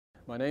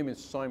My name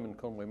is Simon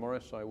Conway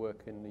Morris. I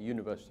work in the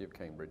University of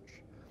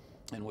Cambridge.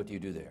 And what do you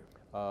do there?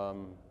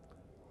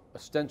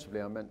 Ostensibly,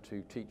 I'm meant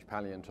to teach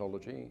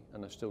paleontology,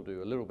 and I still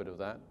do a little bit of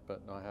that,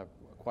 but I have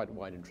quite a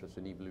wide interest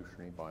in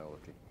evolutionary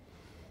biology.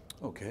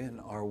 Okay,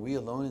 and are we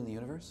alone in the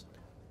universe?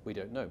 We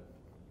don't know.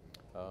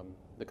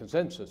 The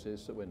consensus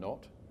is that we're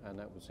not, and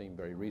that would seem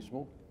very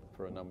reasonable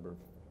for a number of...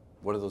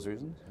 What are those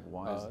reasons?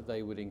 Why is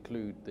They would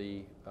include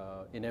the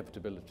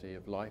inevitability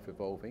of life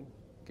evolving,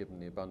 given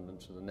the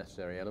abundance of the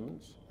necessary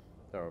elements.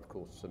 There are, of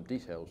course, some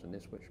details in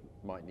this which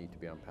might need to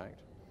be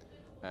unpacked,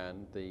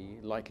 and the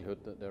likelihood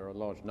that there are a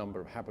large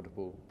number of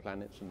habitable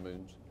planets and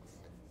moons,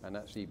 and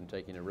that's even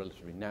taking a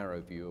relatively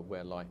narrow view of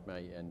where life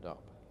may end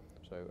up.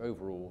 So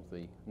overall,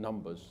 the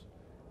numbers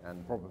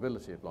and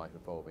probability of life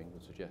evolving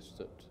would suggest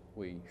that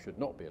we should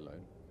not be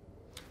alone.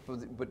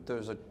 But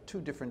there's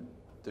two different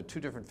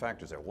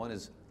factors there. One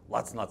is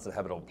lots and lots of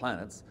habitable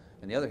planets,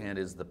 and the other hand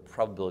is the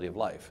probability of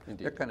life.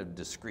 Indeed. They're kind of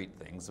discrete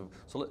things.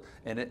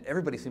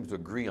 Everybody seems to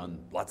agree on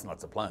lots and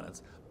lots of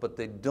planets, but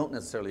they don't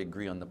necessarily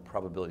agree on the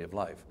probability of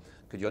life.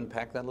 Could you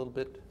unpack that a little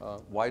bit?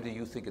 Why do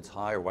you think it's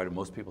high, or why do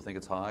most people think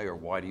it's high, or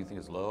why do you think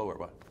it's low, or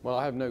what? Well,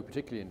 I have no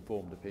particularly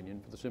informed opinion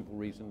for the simple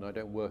reason I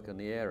don't work in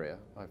the area.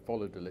 I've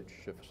followed the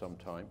literature for some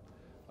time.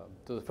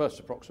 To the first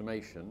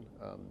approximation,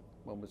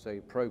 one would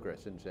say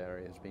progress in this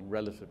area has been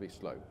relatively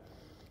slow.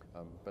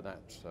 But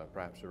that's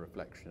perhaps a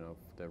reflection of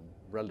the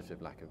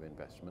relative lack of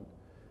investment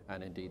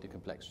and indeed the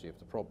complexity of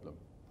the problem.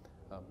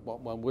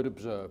 What one would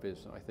observe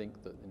is, I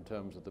think, that in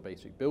terms of the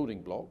basic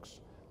building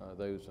blocks,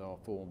 those are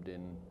formed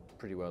in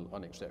pretty well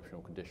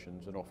unexceptional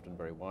conditions and often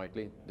very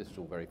widely. This is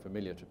all very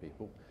familiar to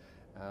people.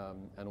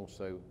 And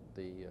also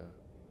the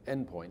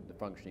endpoint, the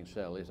functioning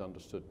cell, is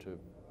understood to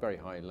a very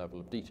high level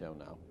of detail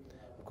now.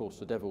 Of course,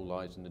 the devil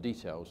lies in the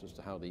details as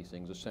to how these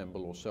things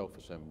assemble or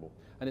self-assemble.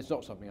 And it's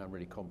not something I'm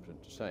really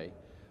competent to say.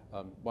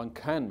 One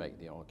can make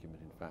the argument,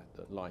 in fact,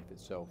 that life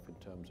itself, in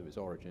terms of its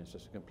origin, is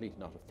just a complete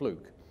and utter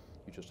fluke.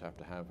 You just have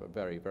to have a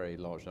very, very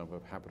large number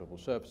of habitable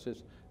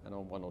surfaces, and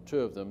on one or two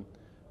of them,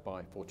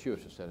 by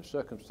fortuitous set of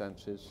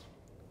circumstances,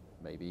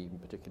 maybe even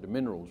particular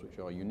minerals which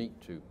are unique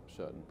to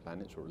certain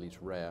planets, or at least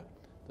rare,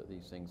 that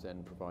these things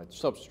then provide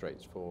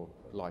substrates for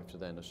life to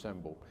then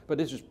assemble. But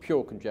this is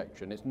pure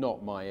conjecture, and it's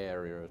not my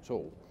area at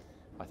all.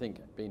 I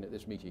think, being at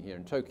this meeting here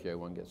in Tokyo,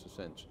 one gets a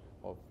sense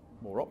of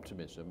more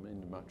optimism,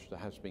 in much there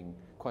has been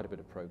quite a bit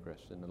of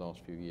progress in the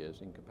last few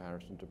years in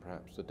comparison to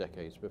perhaps the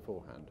decades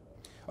beforehand.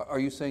 Are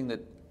you saying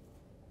that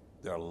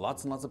there are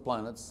lots and lots of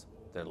planets,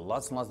 there are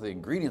lots and lots of the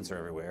ingredients are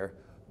everywhere,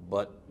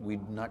 but we're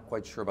not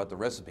quite sure about the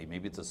recipe?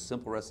 Maybe it's a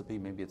simple recipe,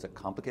 maybe it's a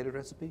complicated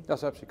recipe?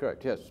 That's absolutely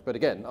correct, yes. But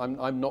again,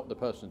 I'm not the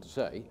person to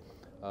say.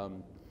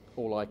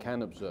 All I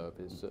can observe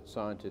is that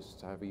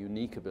scientists have a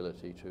unique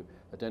ability to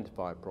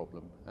identify a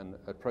problem and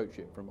approach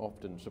it from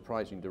often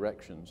surprising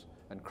directions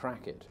and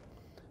crack it.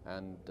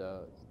 And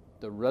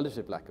the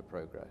relative lack of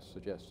progress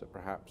suggests that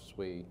perhaps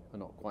we are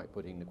not quite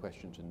putting the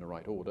questions in the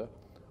right order,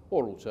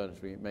 or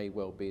alternatively it may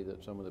well be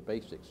that some of the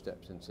basic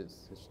steps in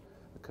synthesis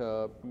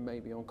occur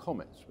maybe on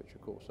comets, which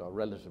of course are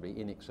relatively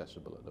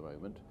inaccessible at the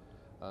moment,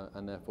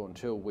 and therefore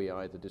until we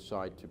either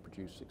decide to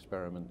produce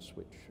experiments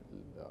which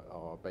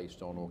are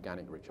based on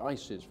organic rich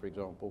ices, for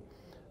example,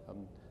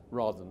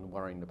 rather than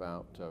worrying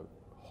about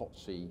hot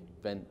sea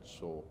vents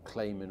or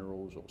clay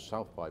minerals or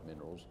sulfide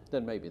minerals,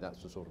 then maybe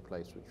that's the sort of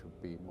place which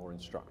would be more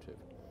instructive.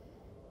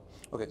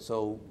 Okay,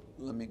 so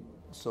let me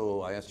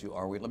ask you,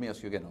 let me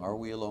ask you again, are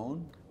we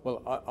alone?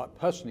 Well,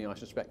 personally, I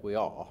suspect we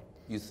are.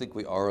 You think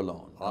we are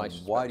alone?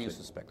 Why do you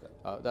suspect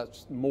that?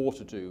 That's more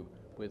to do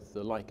with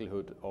the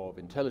likelihood of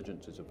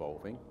intelligences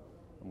evolving,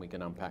 and we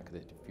can unpack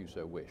this if you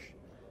so wish.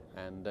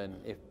 And then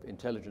if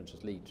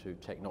intelligences lead to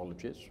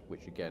technologies,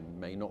 which again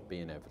may not be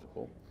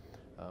inevitable,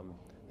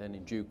 then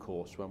in due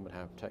course one would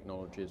have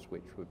technologies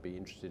which would be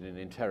interested in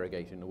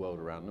interrogating the world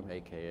around them,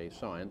 aka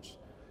science,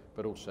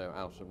 but also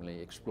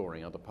ultimately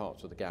exploring other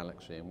parts of the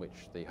galaxy in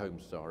which the home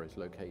star is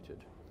located.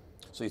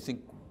 So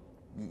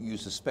you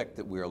suspect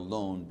that we're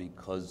alone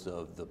because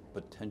of the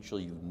potential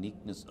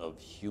uniqueness of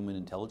human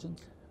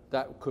intelligence?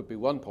 That could be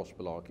one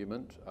possible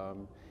argument.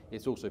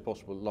 It's also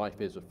possible life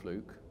is a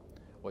fluke,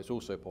 or it's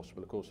also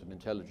possible, of course, that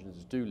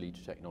intelligences do lead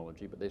to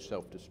technology, but they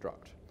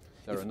self-destruct.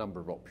 There are a number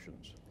of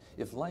options.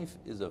 If life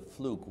is a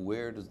fluke,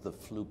 where does the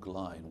fluke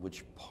lie? In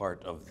which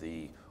part of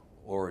the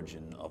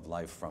origin of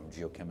life from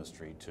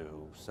geochemistry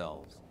to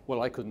cells?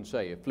 Well, I couldn't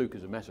say. A fluke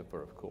is a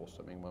metaphor, of course.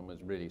 I mean, one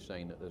was really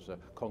saying that there's a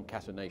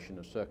concatenation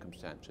of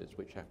circumstances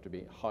which have to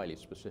be highly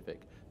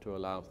specific to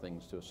allow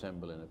things to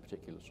assemble in a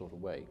particular sort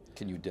of way.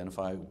 Can you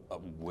identify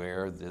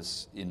where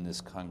in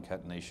this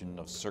concatenation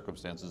of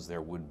circumstances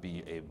there would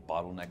be a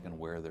bottleneck and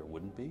where there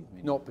wouldn't be? I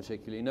mean, not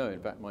particularly, no.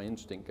 In fact, my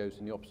instinct goes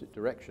in the opposite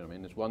direction. I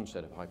mean, there's one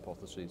set of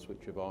hypotheses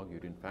which have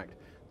argued, in fact,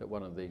 that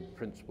one of the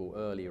principal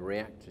early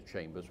reactor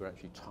chambers were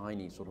actually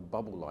tiny sort of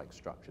bubble-like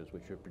structures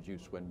which are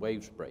produced when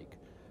waves break,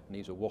 and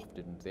these are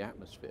wafted into the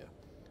atmosphere.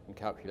 And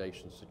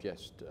calculations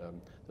suggest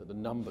that the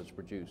numbers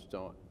produced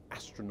are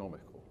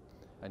astronomical.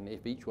 And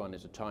if each one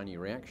is a tiny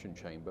reaction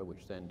chamber,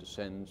 which then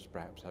descends,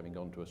 perhaps having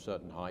gone to a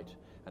certain height,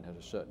 and has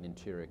a certain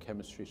interior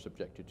chemistry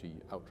subjected to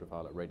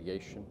ultraviolet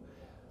radiation,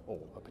 or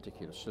a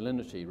particular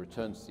salinity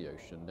returns to the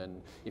ocean,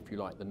 then, if you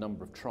like, the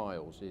number of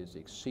trials is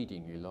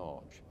exceedingly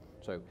large.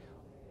 So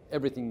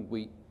everything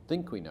we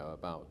think we know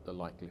about the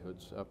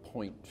likelihoods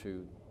point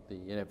to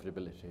the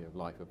inevitability of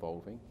life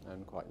evolving,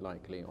 and quite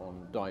likely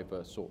on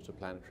diverse sorts of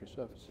planetary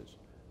surfaces.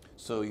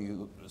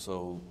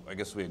 So I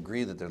guess we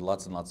agree that there are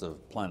lots and lots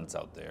of planets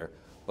out there,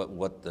 but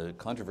what the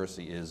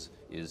controversy is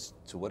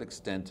to what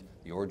extent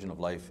the origin of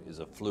life is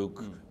a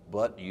fluke,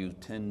 but you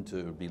tend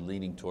to be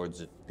leaning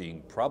towards it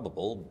being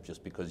probable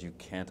just because you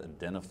can't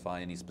identify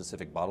any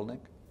specific bottleneck?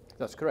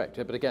 That's correct,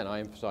 but again, I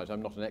emphasize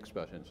I'm not an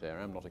expert in this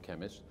area, I'm not a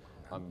chemist.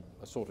 I'm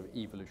a sort of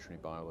evolutionary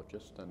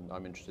biologist, and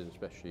I'm interested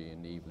especially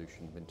in the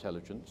evolution of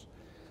intelligence,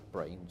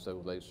 brains,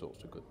 all those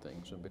sorts of good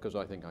things. And because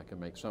I think I can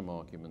make some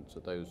arguments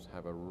that those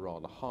have a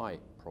rather high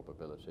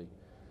probability,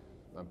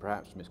 and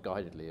perhaps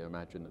misguidedly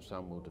imagine that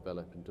some will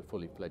develop into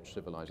fully fledged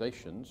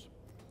civilizations.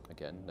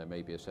 Again, there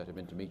may be a set of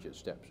intermediate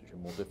steps which are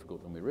more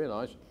difficult than we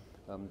realize.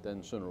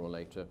 Then sooner or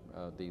later,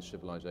 these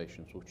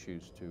civilizations will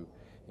choose to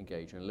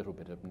engage in a little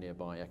bit of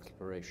nearby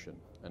exploration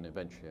and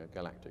eventually a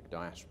galactic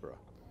diaspora.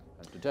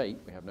 And to date,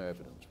 we have no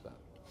evidence of that.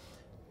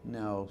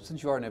 Now,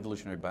 since you are an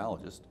evolutionary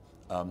biologist,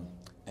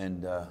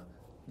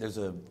 there's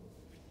an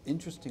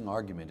interesting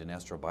argument in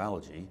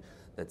astrobiology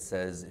that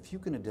says if you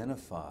can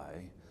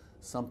identify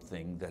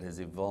something that has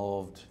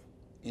evolved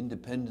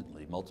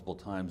independently multiple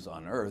times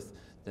on Earth,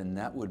 then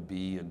that would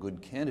be a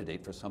good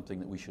candidate for something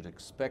that we should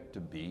expect to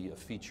be a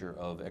feature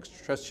of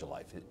extraterrestrial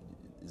life.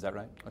 Is that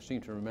right? I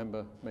seem to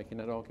remember making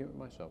that argument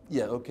myself.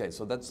 Yeah, okay,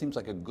 so that seems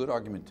like a good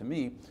argument to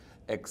me,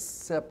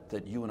 except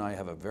that you and I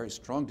have a very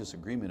strong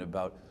disagreement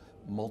about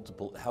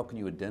how can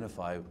you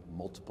identify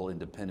multiple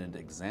independent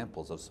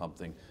examples of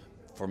something.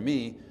 For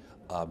me,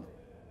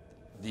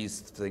 these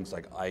things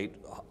like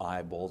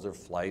eyeballs or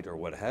flight or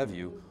what have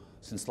you,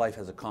 since life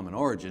has a common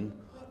origin,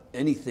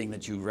 anything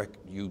that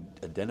you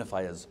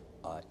identify as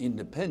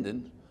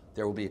independent,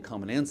 there will be a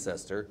common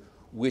ancestor,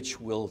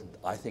 which will,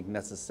 I think,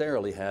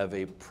 necessarily have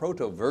a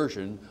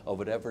proto-version of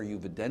whatever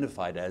you've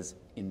identified as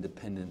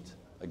independent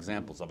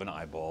examples of an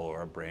eyeball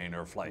or a brain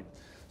or a flight.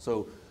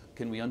 So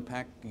can we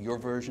unpack your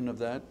version of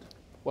that?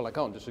 Well, I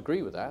can't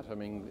disagree with that. I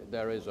mean,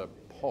 there is a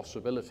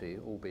possibility,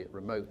 albeit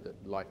remote,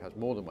 that life has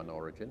more than one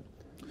origin.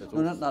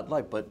 No, not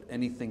life, but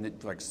anything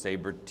that, like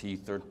saber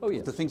teeth or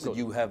yes, the things that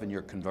you have in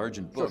your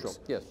convergent books. Sure,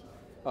 yes.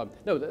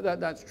 No,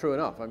 that's true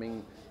enough. I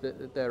mean,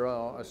 there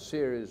are a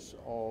series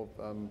of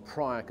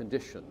prior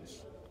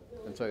conditions.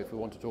 And so if we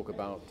want to talk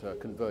about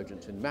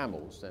convergence in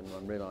mammals, then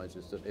one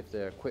realizes that if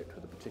they're equipped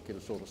with a particular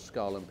sort of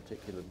skull and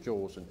particular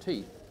jaws and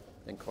teeth,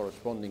 then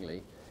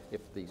correspondingly, if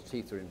these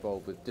teeth are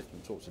involved with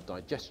different sorts of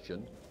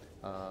digestion,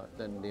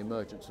 then the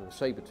emergence of a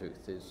saber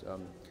tooth is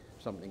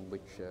something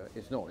which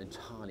is not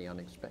entirely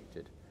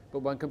unexpected. But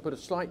one can put a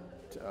slight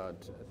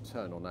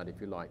turn on that, if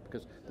you like,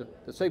 because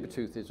the saber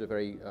tooth is a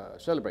very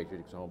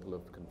celebrated example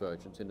of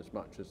convergence, in as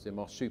much as the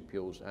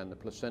marsupials and the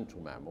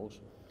placental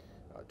mammals,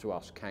 to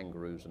us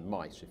kangaroos and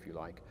mice, if you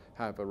like,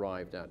 have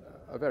arrived at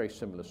a very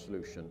similar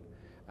solution.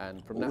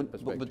 And from that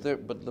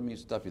perspective... But let me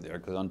stop you there,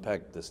 because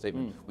unpack the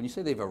statement. When you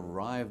say they've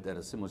arrived at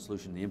a similar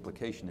solution, the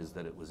implication is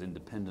that it was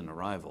independent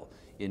arrival.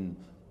 In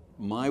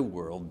my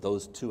world,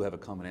 those two have a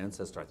common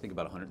ancestor, I think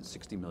about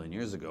 160 million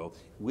years ago,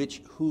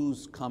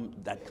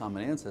 that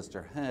common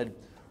ancestor had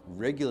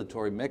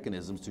regulatory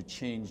mechanisms to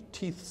change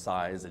teeth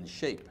size and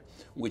shape,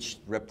 which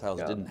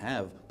reptiles didn't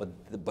have,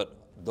 but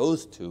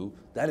those two,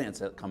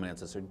 that common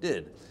ancestor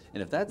did.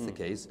 And if that's the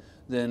case,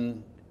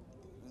 then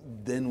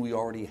we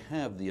already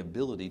have the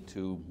ability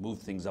to move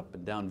things up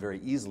and down very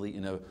easily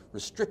in a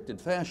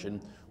restricted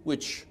fashion,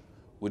 which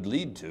would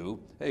lead to,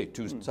 hey,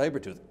 two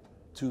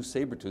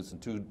saber-tooths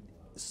and two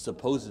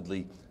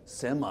supposedly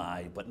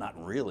semi, but not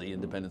really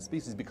independent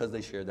species because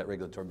they share that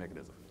regulatory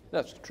mechanism.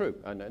 That's true,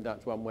 and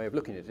that's one way of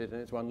looking at it, and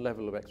it's one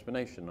level of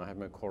explanation. I have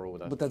no quarrel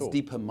with that. But that's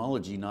deep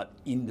homology, not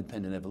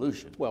independent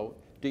evolution. Well,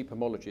 deep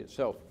homology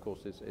itself, of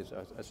course, is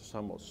a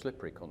somewhat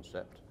slippery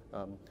concept.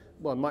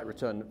 Well, I might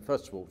return,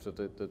 first of all, to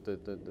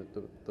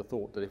the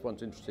thought that if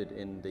one's interested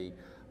in the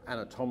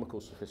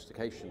anatomical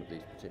sophistication of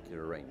these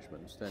particular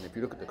arrangements, then if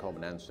you look at the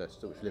common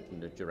ancestor, which lived in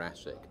the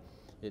Jurassic,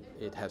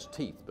 it has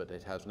teeth, but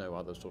it has no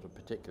other sort of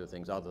particular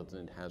things other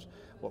than it has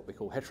what we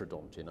call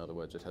heterodonty. In other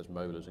words, it has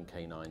molars and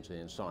canines and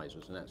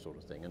incisors and that sort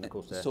of thing. And of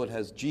course, so it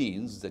has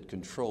genes that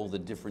control the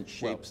different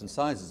shapes and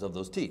sizes of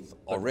those teeth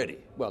already.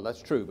 Well,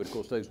 that's true, but of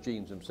course those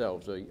genes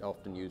themselves are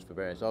often used for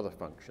various other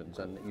functions,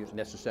 and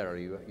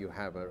necessarily you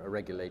have a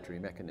regulatory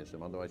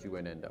mechanism, otherwise you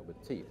won't end up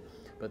with teeth.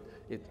 But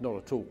it's not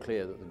at all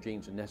clear that the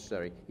genes are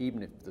necessary,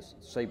 even if the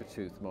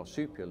saber-toothed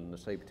marsupial and the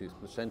saber-toothed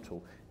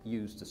placental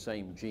use the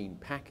same gene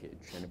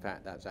package, and in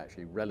fact that's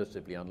actually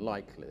relatively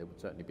unlikely. There would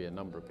certainly be a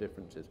number of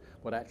differences.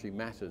 What actually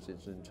matters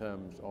is in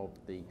terms of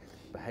the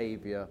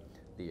behavior,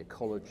 the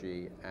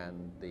ecology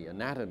and the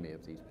anatomy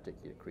of these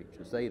particular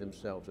creatures. They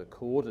themselves are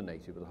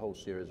coordinated with a whole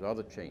series of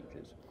other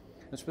changes.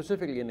 And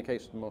specifically in the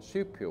case of the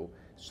marsupial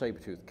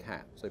saber-toothed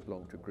cats, they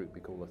belong to a group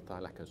we call the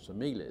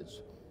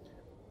Thylacosomeles.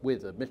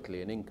 with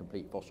admittedly an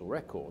incomplete fossil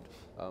record,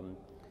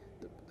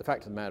 the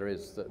fact of the matter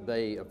is that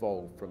they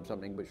evolved from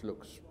something which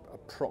looks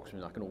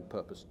approximately like an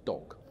all-purpose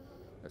dog,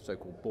 a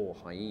so-called boar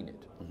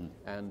hyenid.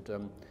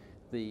 And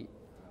the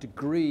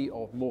degree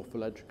of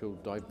morphological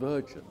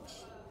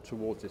divergence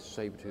towards this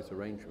saber-tooth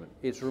arrangement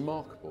is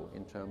remarkable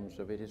in terms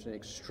of it is an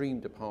extreme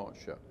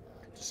departure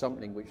to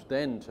something which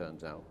then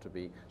turns out to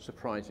be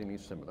surprisingly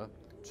similar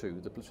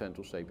to the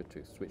placental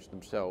saber-tooths, which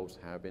themselves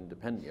have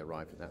independently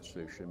arrived at that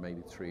solution,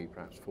 maybe 3,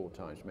 perhaps 4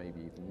 times,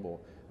 maybe even more,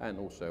 and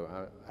also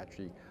are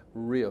actually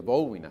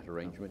re-evolving that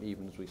arrangement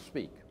even as we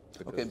speak.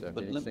 Okay,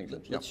 but most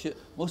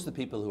of the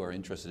people who are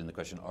interested in the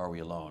question, are we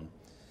alone,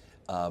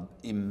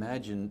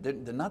 imagine,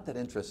 they're not that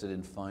interested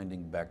in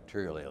finding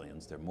bacterial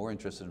aliens, they're more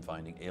interested in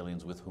finding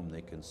aliens with whom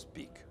they can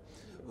speak.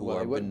 Who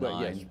are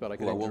benign, yes, but I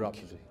can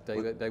interrupt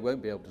you. They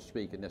won't be able to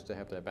speak unless they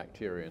have their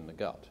bacteria in the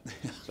gut.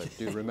 So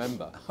do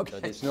remember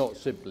that it's not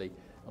simply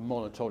a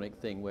monotonic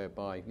thing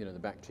whereby the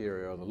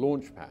bacteria are the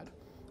launch pad.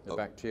 The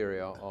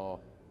bacteria are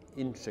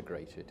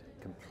integrated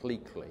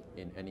completely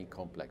in any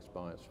complex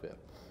biosphere.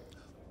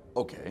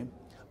 Okay,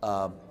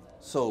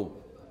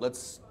 so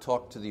let's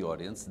talk to the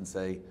audience and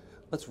say,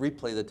 let's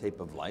replay the tape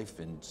of life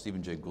in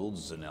Stephen Jay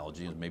Gould's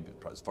analogy, and maybe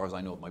as far as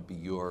I know it might be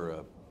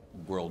your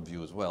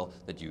worldview as well,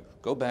 that you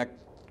go back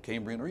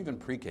Cambrian or even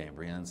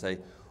pre-Cambrian and say,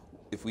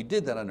 if we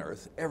did that on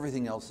Earth,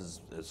 everything else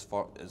is as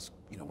far as,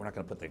 we're not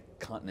going to put the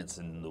continents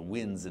and the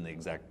winds in the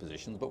exact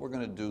positions, but we're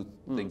going to do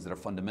things that are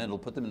fundamental,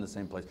 put them in the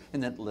same place,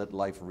 and then let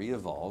life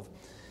re-evolve.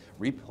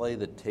 Replay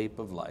the tape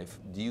of life.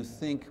 Do you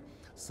think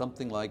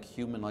something like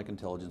human-like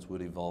intelligence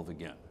would evolve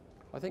again?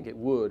 I think it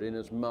would, in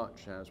as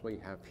much as we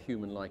have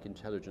human-like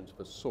intelligence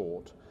of a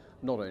sort,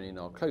 not only in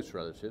our close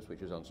relatives,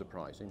 which is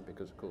unsurprising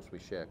because of course we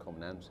share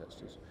common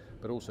ancestors,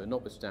 but also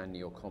notwithstanding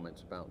your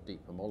comments about deep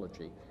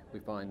homology,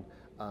 we find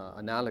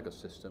analogous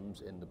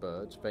systems in the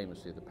birds,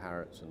 famously the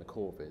parrots and the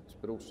corvids,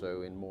 but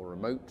also in more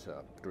remote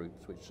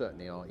groups which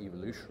certainly are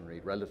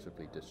evolutionarily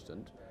relatively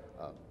distant,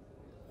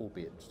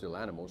 albeit still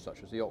animals,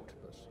 such as the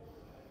octopus.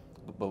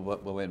 But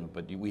wait a minute,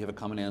 but we have a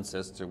common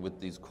ancestor with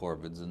these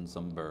corvids and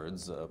some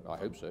birds. I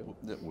hope so.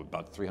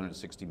 About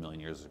 360 million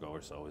years ago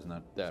or so, isn't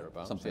that?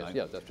 Thereabouts, something yes, like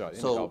yeah, that's right.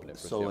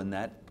 So and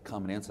that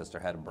common ancestor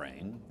had a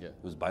brain. Yeah. It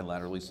was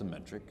bilaterally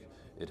symmetric.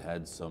 It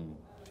had some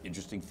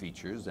interesting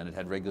features, and it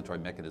had regulatory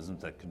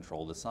mechanisms that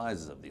control the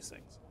sizes of these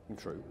things.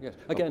 True, yes.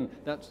 Again,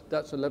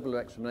 that's a level of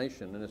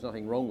explanation, and there's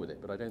nothing wrong with it,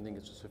 but I don't think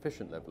it's a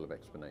sufficient level of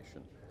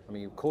explanation. I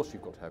mean, of course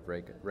you've got to have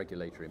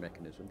regulatory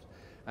mechanisms,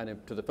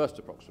 and to the first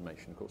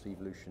approximation, of course,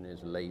 evolution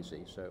is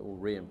lazy, so it will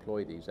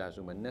re-employ these as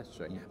and when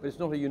necessary. But it's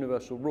not a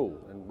universal rule,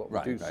 and what we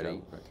do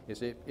see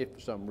is if for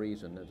some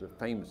reason, there's a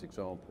famous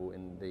example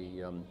in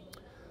the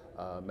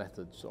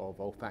methods of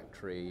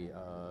olfactory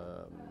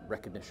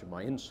recognition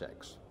by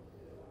insects,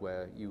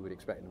 where you would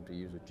expect them to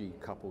use a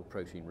G-coupled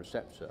protein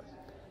receptor,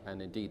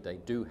 and indeed they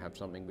do have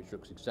something which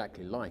looks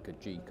exactly like a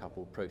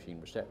G-coupled protein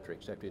receptor,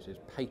 except it is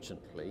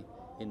patently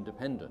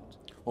independent.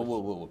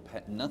 Well,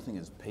 nothing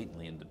is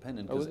patently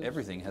independent because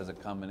everything has a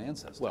common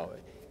ancestor. Well,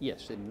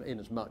 yes, in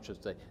as much as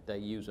they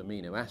use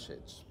amino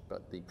acids,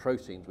 but the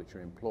proteins which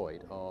are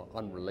employed are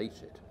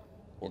unrelated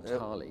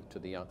entirely to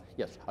the.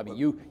 Yes, I mean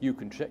you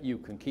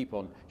can keep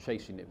on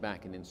chasing it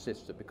back and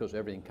insist that because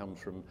everything comes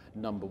from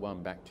number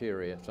 1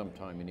 bacteria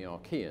sometime in the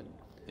Archean.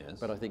 Yes.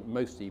 But I think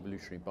most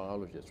evolutionary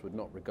biologists would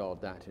not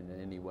regard that in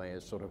any way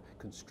as sort of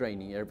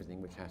constraining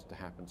everything which has to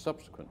happen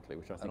subsequently,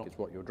 which I think is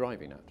what you're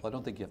driving at. Well, I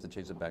don't think you have to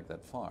chase it back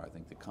that far. I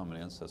think the common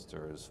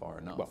ancestor is far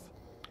enough. Well,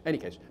 in any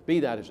case, be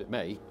that as it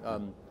may,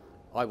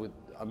 I would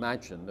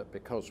imagine that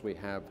because we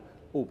have,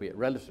 albeit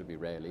relatively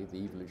rarely, the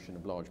evolution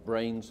of large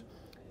brains,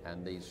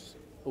 and these,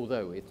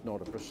 although it's not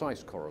a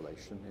precise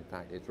correlation, in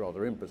fact it's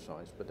rather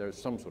imprecise, but there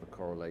is some sort of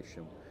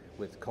correlation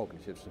with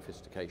cognitive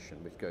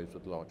sophistication which goes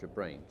with larger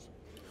brains.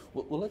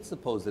 Well, let's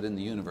suppose that in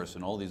the universe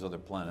and all these other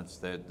planets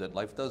that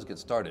life does get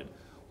started.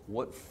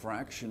 What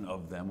fraction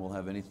of them will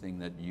have anything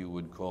that you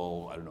would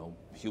call, I don't know,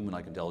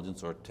 human-like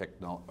intelligence or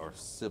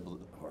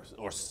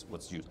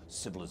let's use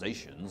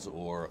civilizations,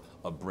 or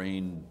a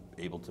brain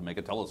able to make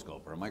a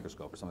telescope or a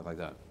microscope or something like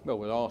that? Well,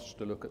 we're asked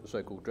to look at the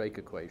so-called Drake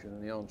equation,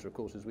 and the answer, of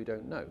course, is we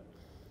don't know.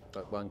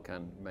 But one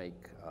can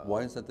make...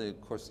 Why is that,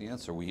 of course, the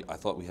answer? I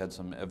thought we had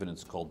some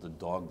evidence called the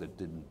dog that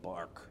didn't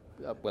bark.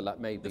 Well, that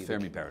may be the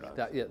Fermi paradox.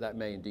 That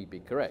may indeed be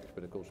correct,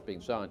 but of course,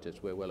 being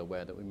scientists, we're well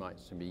aware that we might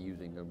be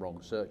using the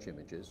wrong search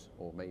images,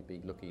 or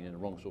maybe looking in the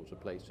wrong sorts of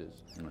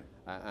places.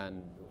 Right.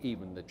 And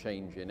even the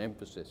change in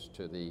emphasis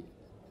to the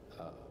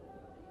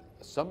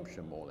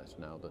assumption, more or less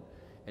now, that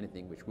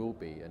anything which will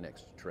be an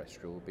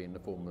extraterrestrial will be in the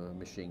form of a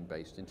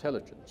machine-based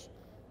intelligence.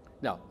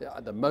 Now,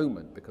 at the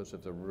moment, because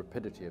of the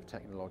rapidity of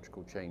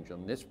technological change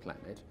on this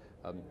planet,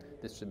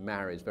 this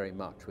marries very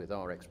much with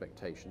our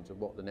expectations of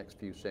what the next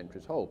few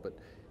centuries hold. But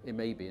it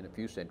may be in a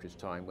few centuries'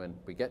 time, when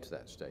we get to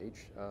that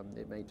stage,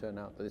 it may turn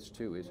out that this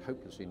too is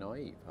hopelessly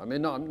naive. I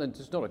mean,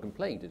 it's not a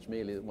complaint, it's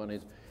merely that one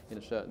is, in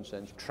a certain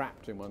sense,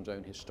 trapped in one's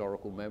own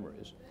historical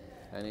memories,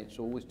 and it's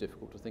always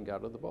difficult to think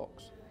out of the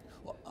box.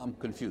 Well, I'm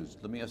confused.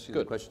 Let me ask you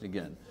the question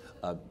again.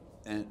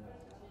 And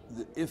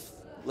If,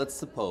 let's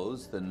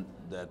suppose then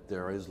that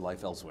there is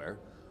life elsewhere,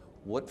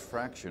 what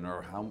fraction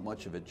or how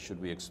much of it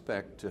should we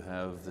expect to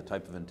have the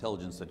type of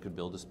intelligence that could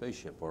build a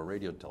spaceship or a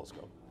radio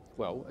telescope?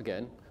 Well,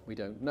 again, we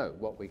don't know.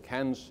 What we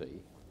can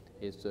see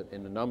is that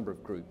in a number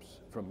of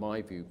groups, from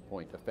my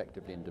viewpoint,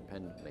 effectively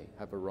independently,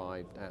 have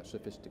arrived at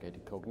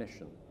sophisticated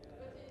cognition.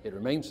 It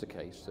remains the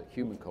case that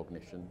human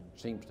cognition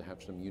seems to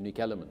have some unique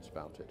elements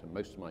about it, and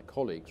most of my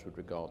colleagues would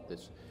regard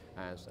this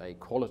as a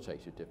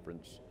qualitative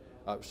difference.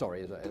 How does one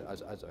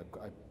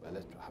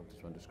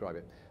describe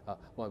it?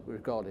 Well,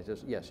 regard it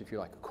as, yes, if you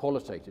like, a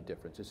qualitative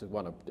difference. This is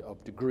one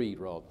of degree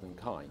rather than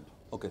kind.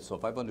 Okay, so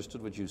if I've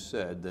understood what you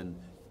said, then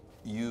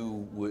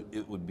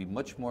it would be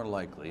much more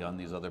likely on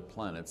these other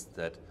planets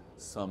that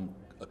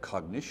a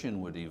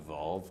cognition would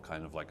evolve,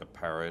 kind of like a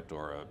parrot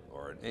or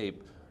an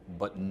ape,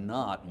 but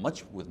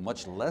with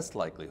much less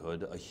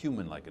likelihood a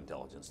human-like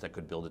intelligence that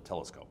could build a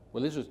telescope.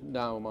 Well, this is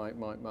now I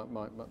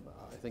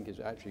think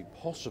is actually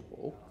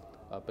possible.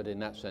 But in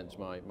that sense,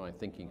 my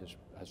thinking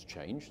has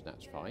changed.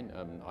 That's fine.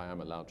 I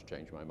am allowed to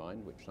change my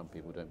mind, which some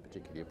people don't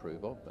particularly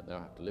approve of, but they'll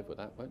have to live with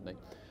that, won't they?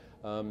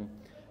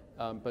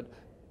 But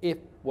if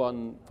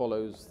one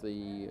follows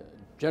the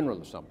general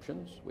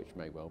assumptions, which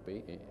may well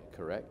be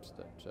correct,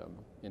 that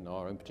in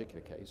our own particular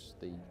case,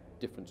 the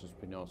differences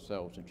between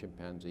ourselves and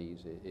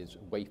chimpanzees is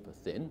wafer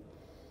thin,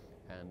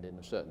 and in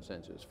a certain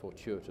sense it's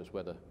fortuitous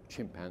whether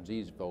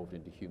chimpanzees evolved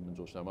into humans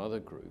or some other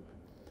group,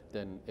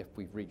 then if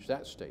we've reached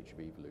that stage of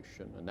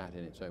evolution, and that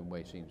in its own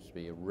way seems to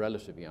be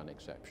relatively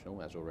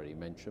unexceptional, as already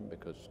mentioned,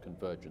 because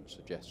convergence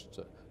suggests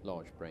that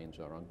large brains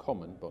are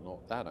uncommon, but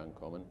not that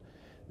uncommon,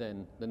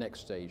 then the next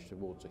stage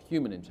towards a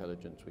human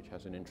intelligence which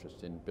has an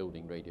interest in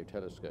building radio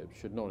telescopes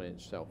should not in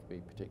itself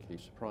be particularly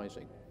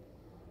surprising.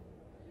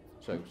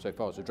 So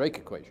far as the Drake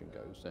equation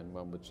goes, then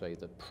one would say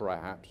that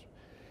perhaps,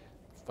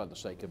 for the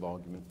sake of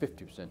argument,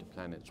 50% of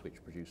planets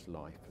which produce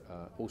life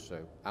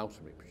also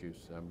ultimately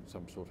produce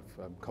some sort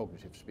of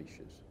cognitive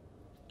species.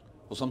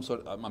 Well,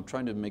 I'm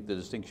trying to make the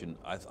distinction.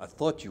 I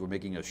thought you were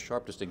making a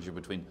sharp distinction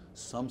between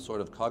some sort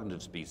of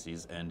cognitive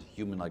species and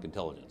human-like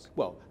intelligence.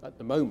 Well, at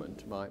the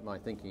moment, my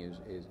thinking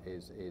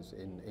is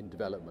in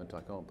development.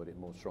 I can't put it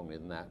more strongly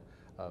than that.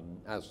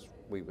 As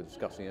we were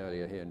discussing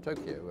earlier here in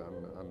Tokyo,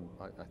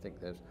 I think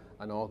there's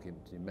an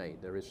argument to be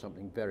made. There is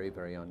something very,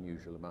 very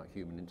unusual about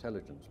human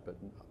intelligence, but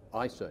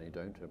I certainly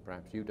don't, and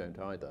perhaps you don't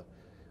either,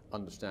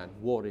 understand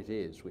what it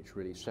is which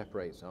really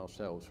separates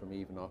ourselves from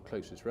even our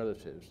closest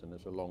relatives. And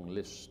there's a long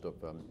list of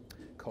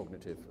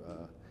cognitive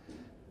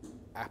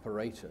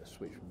apparatus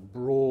which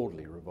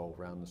broadly revolve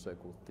around the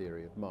so-called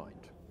theory of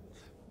mind.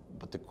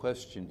 But the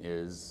question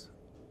is,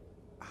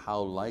 how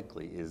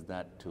likely is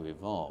that to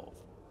evolve?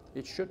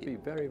 It should be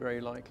very,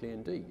 very likely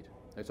indeed.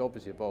 It's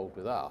obviously evolved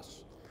with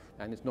us,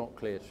 and it's not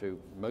clear to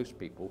most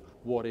people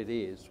what it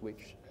is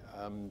which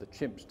the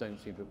chimps don't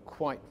seem to have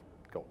quite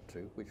got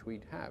to, which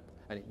we'd have.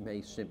 And it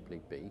may simply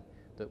be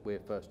that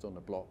we're first on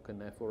the block and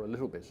therefore a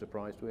little bit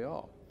surprised we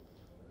are.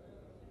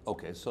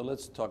 Okay, so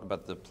let's talk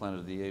about the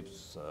Planet of the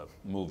Apes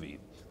movie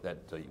that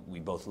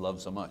we both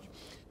love so much.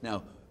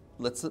 Now,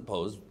 let's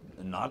suppose,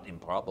 not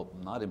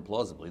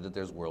implausibly, that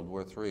there's World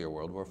War III or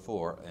World War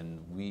IV, and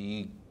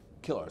we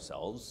kill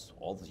ourselves,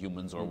 all the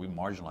humans, or we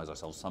marginalize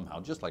ourselves somehow,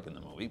 just like in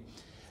the movie.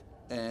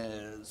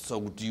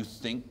 So do you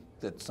think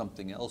that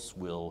something else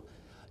will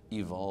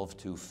evolve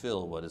to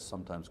fill what is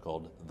sometimes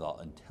called the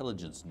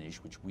intelligence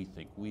niche, which we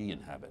think we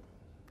inhabit?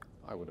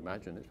 I would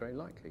imagine it's very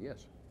likely,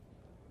 yes.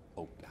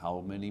 Oh,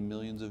 how many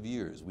millions of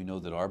years? We know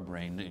that our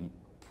brain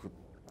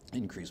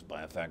increased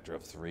by a factor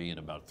of 3 in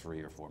about 3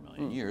 or 4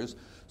 million years.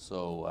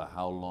 So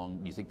how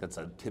long, do you think that's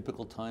a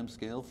typical time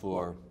scale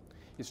for?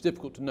 It's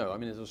difficult to know. I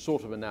mean, there's a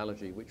sort of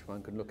analogy which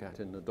one can look at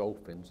in the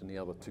dolphins and the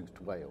other toothed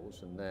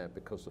whales, and there,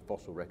 because the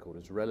fossil record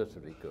is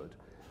relatively good,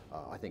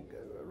 I think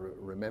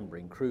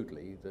remembering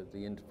crudely that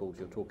the intervals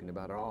you're talking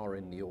about are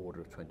in the order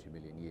of 20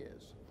 million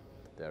years,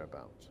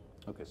 thereabouts.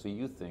 Okay, so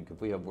you think if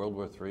we have World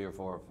War III or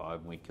 4 or 5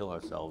 and we kill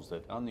ourselves,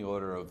 that on the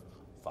order of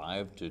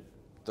 5 to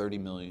 30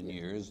 million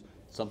years,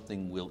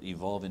 something will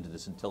evolve into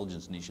this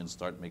intelligence niche and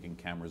start making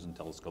cameras and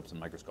telescopes and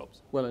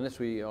microscopes? Well, unless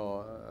we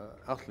are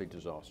utterly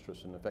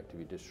disastrous and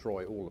effectively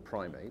destroy all the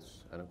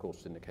primates, and of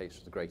course in the case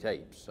of the great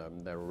apes,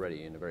 they're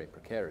already in a very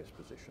precarious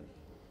position.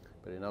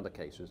 But in other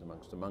cases,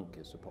 amongst the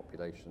monkeys, the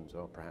populations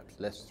are perhaps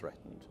less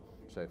threatened.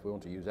 So if we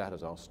want to use that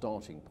as our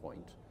starting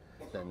point,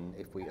 then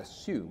if we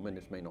assume, and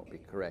this may not be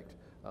correct,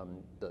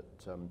 that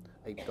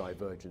ape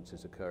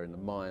divergences occur in the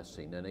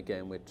Miocene, then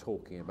again we're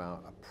talking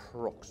about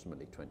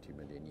approximately 20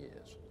 million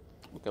years.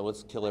 Okay,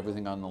 let's kill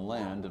everything on the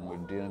land and we're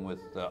dealing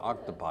with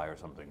octopi or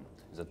something.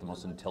 Is that the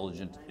most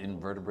intelligent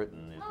invertebrate,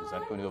 and is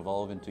that going to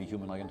evolve into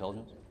human-like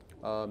intelligence?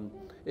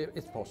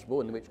 It's possible,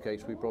 in which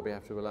case we probably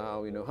have to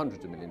allow,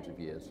 hundreds of millions of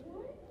years.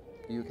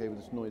 Are you okay with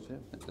this noise here?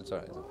 That's all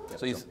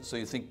right. Yeah, so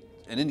you think,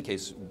 in any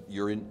case,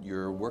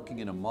 you're working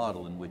in a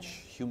model in which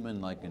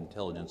human-like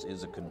intelligence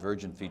is a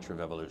convergent feature of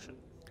evolution.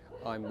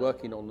 I'm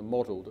working on the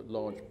model that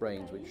large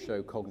brains which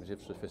show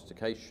cognitive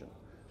sophistication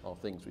are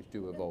things which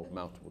do evolve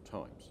multiple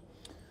times.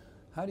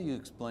 How do you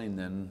explain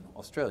then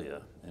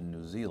Australia and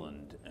New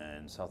Zealand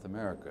and South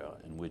America,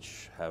 in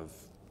which have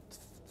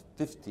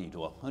 50 to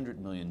 100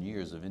 million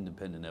years of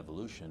independent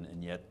evolution,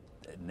 and yet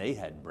they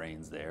had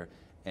brains there,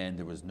 and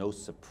there was no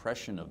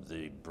suppression of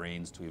the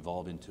brains to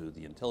evolve into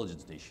the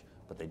intelligence niche,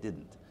 but they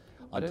didn't,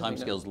 on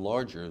timescales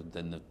larger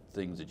than the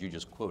things that you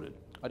just quoted?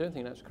 I don't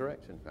think that's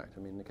correct, in fact. I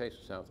mean, in the case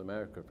of South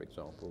America, for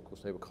example, of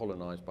course, they were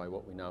colonized by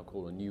what we now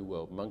call the New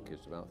World monkeys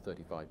about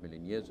 35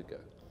 million years ago.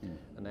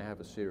 And they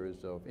have a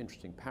series of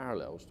interesting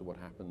parallels to what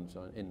happens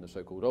in the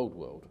so-called Old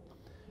World.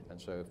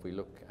 And so if we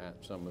look at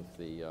some of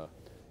the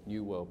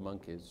New World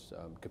monkeys,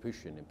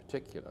 Capuchin in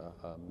particular,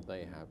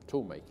 they have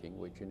tool making,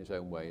 which in its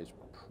own way is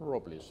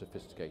probably as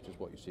sophisticated as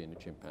what you see in the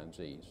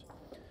chimpanzees.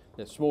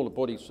 They're smaller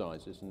body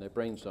sizes and their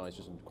brain size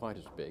isn't quite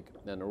as big.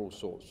 Then there are all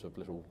sorts of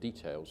little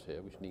details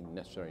here which needn't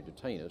necessarily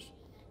detain us.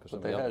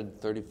 But they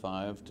had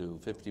 35 to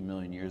 50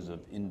 million years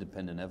of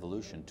independent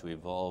evolution to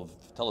evolve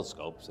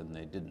telescopes, and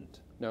they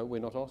didn't. No,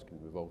 we're not asking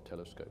to evolve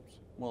telescopes.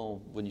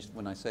 Well,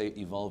 when I say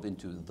evolve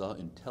into the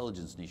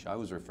intelligence niche, I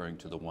was referring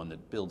to the one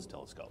that builds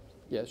telescopes.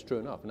 Yeah, it's true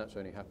enough, and that's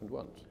only happened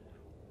once.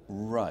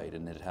 Right,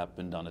 and it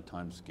happened on a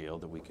time scale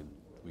that we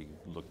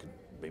look at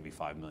maybe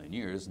 5 million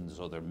years, and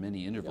so there are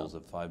many intervals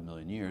of 5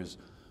 million years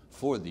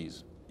for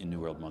these in New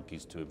World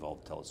monkeys to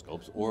evolve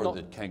telescopes, or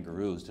the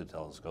kangaroos to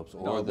telescopes,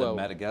 or the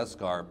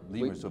Madagascar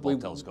lemurs to evolve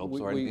telescopes,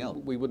 or anything else.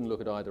 We wouldn't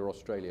look at either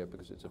Australia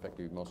because it's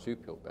effectively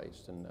marsupial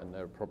based, and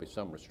there are probably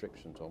some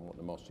restrictions on what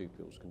the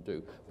marsupials can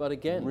do. But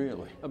again,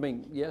 really? I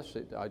mean, yes,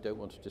 I don't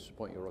want to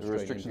disappoint your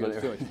Australian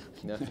viewers.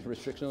 No,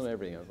 restriction on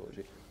everything,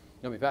 unfortunately.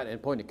 No, in fact, in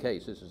point of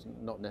case, this is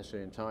not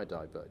necessarily entire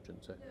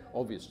divergence.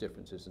 Obvious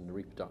differences in the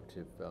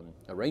reproductive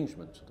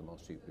arrangements of the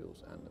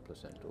marsupials and the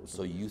placentals.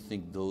 So you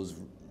think those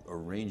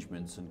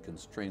arrangements and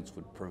constraints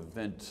would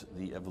prevent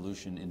the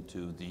evolution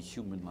into the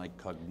human-like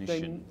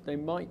cognition? They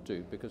might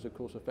do, because of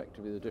course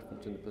effectively the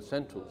difference in the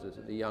placentals is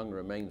that the young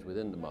remains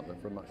within the mother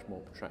for a much more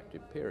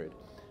protracted period,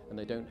 and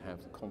they don't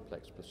have the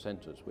complex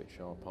placentas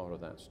which are part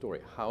of that story.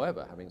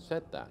 However, having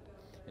said that,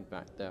 in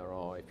fact there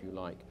are, if you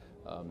like,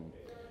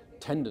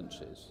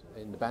 tendencies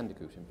in the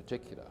bandicoot in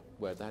particular,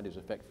 where that is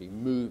effectively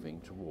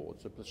moving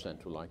towards a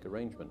placental-like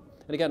arrangement.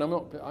 And again, I'm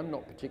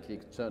not particularly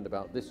concerned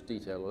about this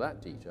detail or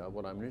that detail.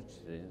 What I'm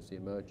interested in is the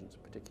emergence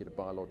of particular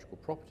biological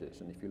properties.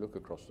 And if you look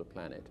across the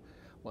planet,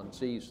 one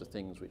sees the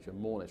things which are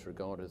more or less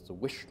regarded as the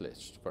wish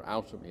list for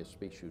ultimately a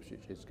species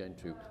which is going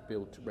to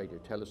build radio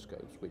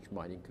telescopes, which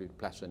might include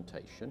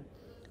placentation.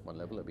 At one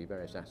level, there'll be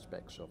various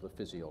aspects of the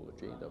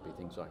physiology. There'll be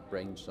things like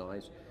brain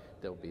size.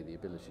 There'll be the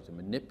ability to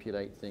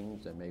manipulate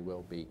things. There may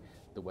well be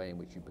the way in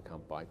which you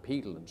become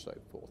bipedal and so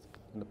forth.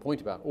 And the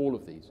point about all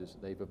of these is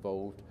that they've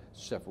evolved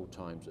several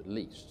times at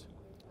least.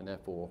 And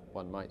therefore,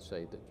 one might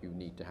say that you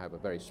need to have a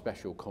very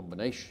special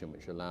combination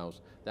which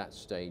allows that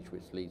stage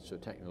which leads to a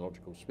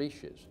technological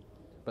species.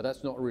 But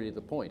that's not really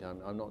the point.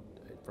 I'm not,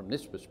 from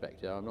this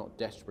perspective, I'm not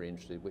desperately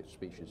interested in which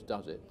species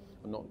does it.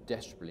 I'm not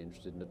desperately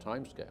interested in the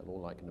timescale.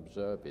 All I can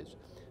observe is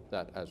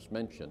that, as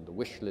mentioned, the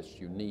wish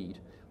list you need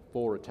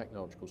for a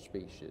technological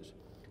species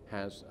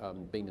has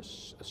been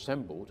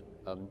assembled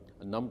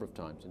a number of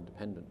times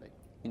independently.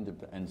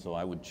 And so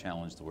I would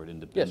challenge the word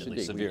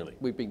independently severely.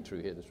 We've been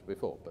through here this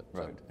before, but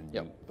right.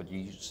 But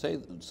you say,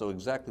 so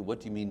exactly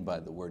what do you mean by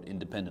the word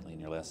independently in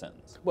your last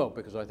sentence? Well,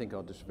 because I think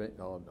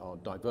our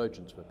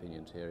divergence of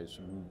opinions here is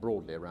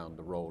broadly around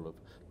the role of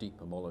deep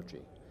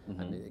homology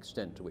and the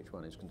extent to which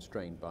one is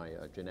constrained by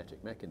a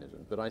genetic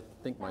mechanism. But I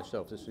think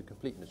myself this is a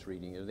complete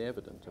misreading of the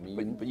evidence. I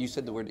mean, but you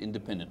said the word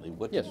independently.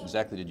 What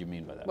exactly did you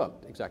mean by that? Well,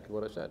 exactly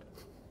what I said.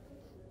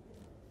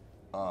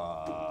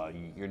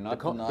 You're not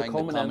denying the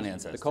common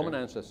ancestor. The common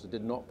ancestor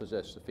did not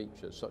possess the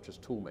features such as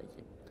tool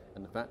making,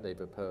 and the fact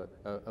they've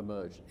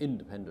emerged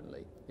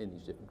independently in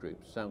these different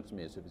groups sounds to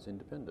me as if it's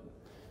independent.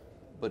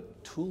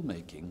 But tool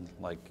making,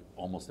 like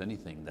almost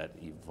anything that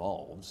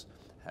evolves,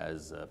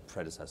 has a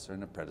predecessor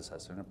and a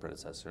predecessor and a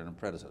predecessor and a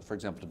predecessor. For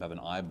example, to have an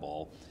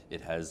eyeball,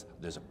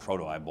 there's a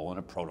proto-eyeball and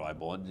a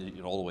proto-eyeball,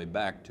 and all the way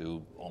back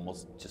to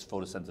almost just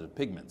photosensitive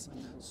pigments.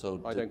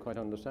 So I don't quite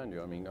understand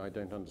you. I mean, I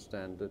don't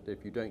understand that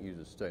if you don't use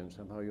a stone,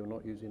 somehow you're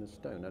not using a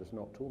stone. That is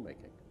not tool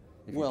making.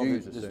 Well,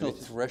 there's no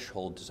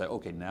threshold to say,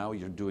 okay, now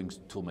you're doing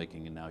tool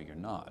making and now you're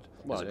not.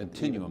 There's a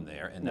continuum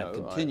there, and that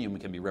continuum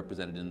can be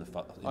represented in the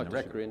record. I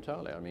disagree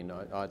entirely. I mean,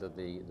 either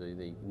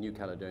the New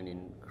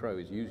Caledonian crow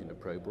is using a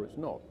probe or it's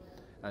not.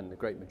 And the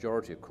great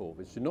majority of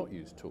corvids do not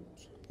use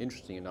tools.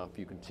 Interesting enough,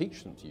 you can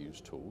teach them to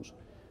use tools,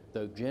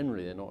 though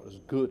generally they're not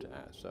as good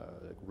as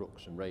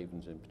rooks and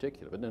ravens in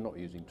particular, but they're not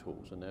using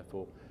tools, and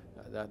therefore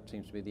that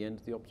seems to be the end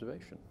of the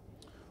observation.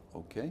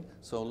 Okay,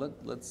 so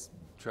let's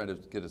try to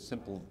get a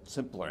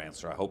simpler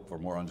answer, I hope, for a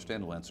more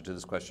understandable answer to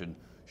this question.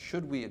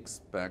 Should we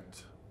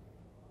expect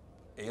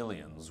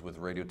aliens with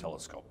radio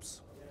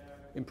telescopes?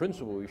 In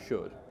principle, we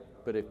should,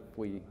 but if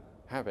we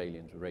have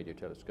aliens with radio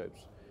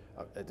telescopes,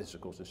 this, of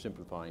course, is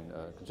simplifying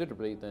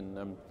considerably,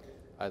 then,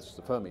 as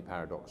the Fermi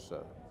paradox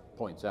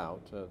points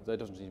out, there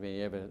doesn't seem to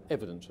be any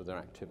evidence of their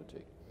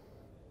activity.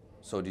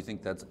 So do you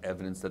think that's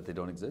evidence that they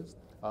don't exist?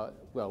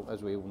 Well,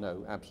 as we all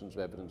know, absence of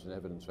evidence and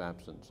evidence of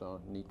absence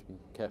need to be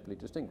carefully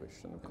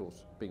distinguished. And of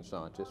course, being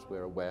scientists,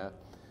 we're aware,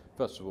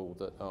 first of all,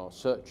 that our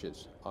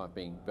searches are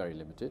being very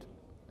limited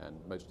and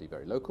mostly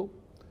very local.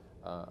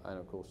 And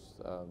of course,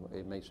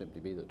 it may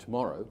simply be that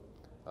tomorrow,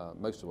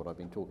 most of what I've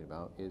been talking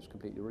about is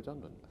completely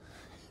redundant.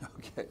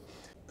 Okay.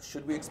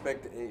 Should we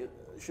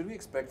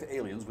expect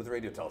aliens with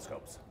radio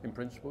telescopes? In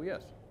principle,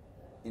 yes.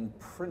 In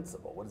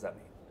principle, what does that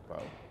mean?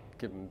 Well,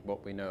 given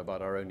what we know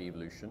about our own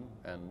evolution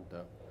and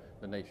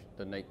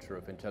the nature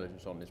of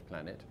intelligence on this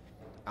planet,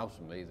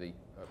 ultimately the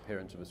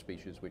appearance of a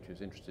species which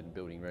is interested in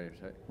building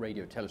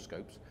radio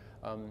telescopes,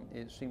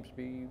 it seems to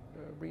be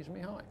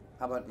reasonably high.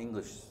 How about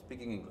English,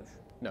 speaking English?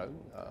 No.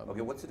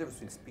 Okay, what's the difference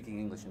between speaking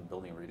English and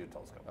building a radio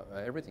telescope?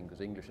 Everything,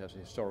 because English has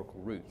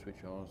historical roots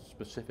which are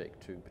specific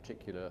to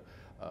particular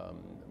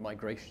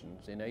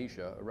migrations in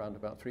Asia around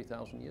about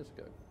 3,000 years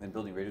ago. And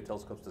building radio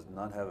telescopes does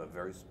not have a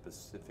very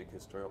specific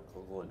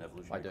historical and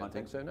evolutionary I don't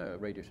think so, no.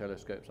 Radio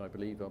telescopes, I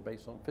believe, are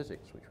based on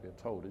physics, which we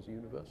are told is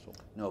universal.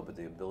 No, but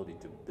the ability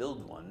to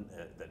build one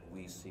that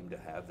we seem to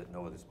have, that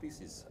no other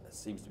species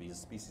seems to be a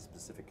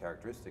species-specific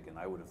characteristic, and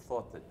I would have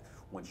thought that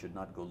one should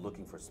not go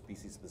looking for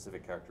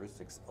species-specific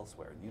characteristics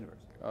elsewhere in the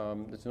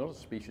universe. It's not a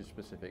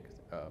species-specific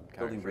characteristic.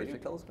 Building radio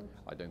telescopes?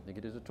 I don't think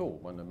it is at all.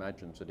 One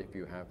imagines that if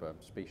you have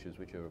species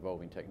which are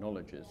evolving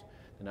technologies,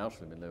 then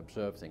ultimately they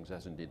observe things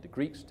as indeed the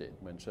Greeks did.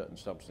 When certain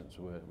substances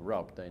were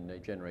rubbed, then they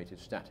generated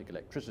static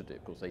electricity.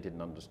 Of course, they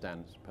didn't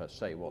understand per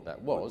se what that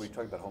was. We're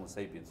talking about Homo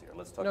sapiens here.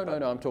 Let's talk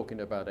No, I'm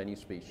talking about any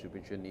species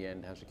which in the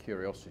end has a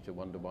curiosity to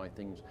wonder why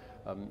things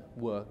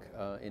work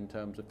in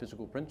terms of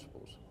physical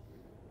principles.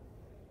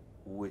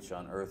 Which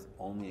on Earth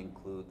only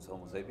includes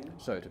Homo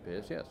sapiens? So it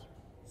appears, yes.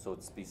 So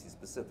it's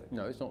species-specific?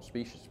 No, it's not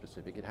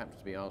species-specific. It happens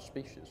to be our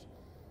species.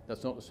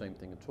 That's not the same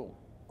thing at all.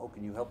 Oh,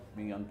 can you help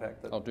me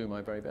unpack that? I'll do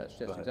my very best.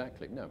 Yes,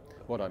 exactly. No,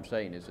 what I'm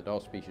saying is that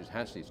our species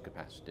has these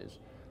capacities,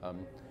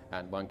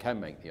 and one can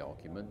make the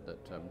argument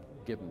that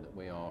given that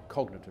we are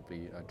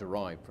cognitively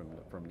derived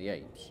from the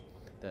apes,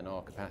 then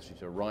our capacity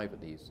to arrive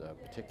at these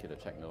particular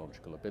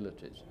technological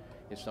abilities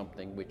is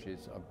something which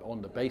is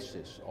on the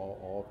basis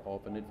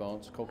of an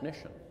advanced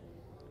cognition,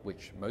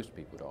 which most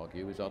people would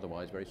argue is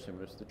otherwise very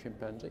similar to the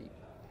chimpanzee.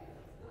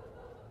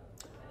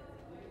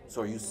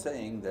 So are you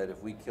saying that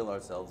if we kill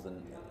ourselves,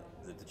 then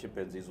that the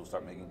chimpanzees will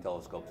start making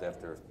telescopes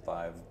after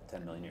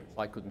 5-10 million years?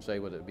 I couldn't say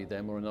whether it would be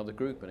them or another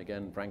group, and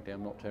again, frankly,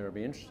 I'm not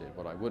terribly interested.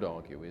 What I would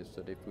argue is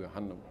that if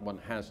one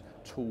has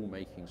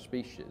tool-making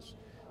species,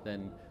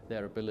 then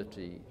their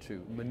ability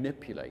to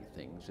manipulate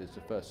things is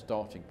the first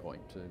starting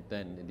point to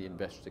then in the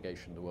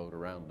investigation of the world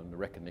around them, the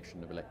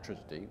recognition of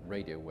electricity,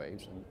 radio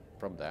waves, and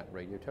from that,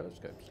 radio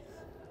telescopes.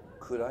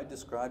 Could I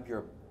describe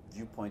your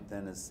viewpoint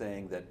then as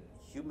saying that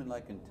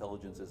human-like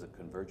intelligence is a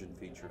convergent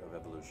feature of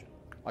evolution?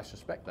 I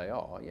suspect they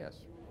are,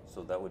 yes.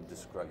 So that would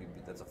describe,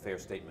 that's a fair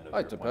statement of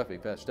It's a perfectly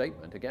fair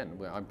statement. Again,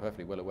 I'm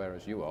perfectly well aware,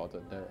 as you are,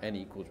 that n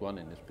equals 1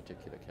 in this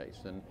particular case.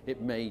 And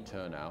it may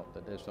turn out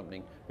that there's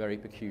something very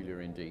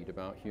peculiar indeed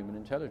about human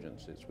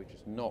intelligences, which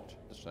is not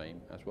the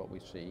same as what we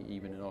see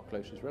even in our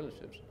closest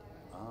relatives.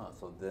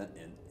 So then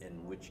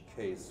in which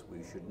case we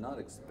should not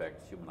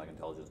expect human-like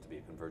intelligence to be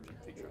a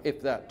convergent feature?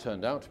 If that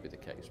turned out to be the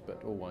case,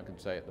 but all one can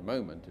say at the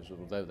moment is that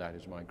although that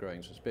is my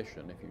growing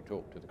suspicion, if you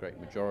talk to the great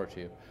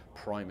majority of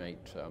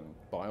primate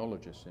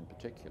biologists in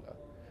particular,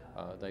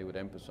 they would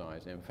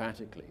emphasize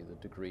emphatically the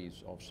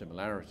degrees of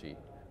similarity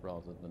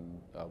rather than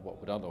what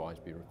would otherwise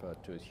be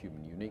referred to as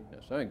human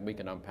uniqueness. I think we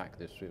can unpack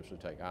this, it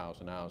would take hours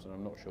and hours, and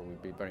I'm not sure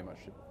we'd be very much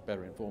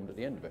better informed at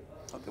the end of it.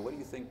 Okay, what do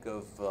you think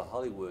of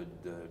Hollywood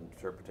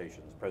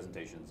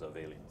presentations of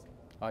aliens?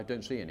 I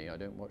don't see any, I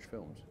don't watch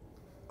films.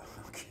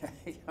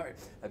 Okay, all right.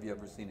 Have you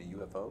ever seen a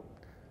UFO?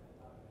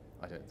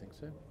 I don't think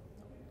so.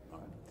 All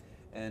right.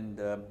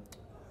 And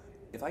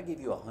if I gave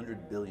you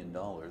 $100 billion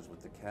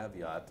with the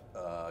caveat,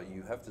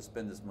 you have to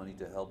spend this money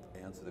to help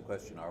answer the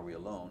question, are we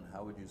alone?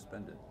 How would you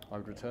spend it? I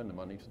would return the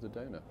money to the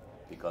donor.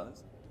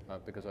 Because?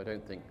 Because I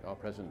don't think our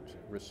present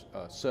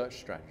search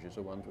strategies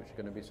are ones which are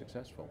going to be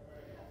successful.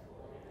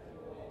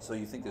 So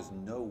you think there's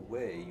no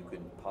way you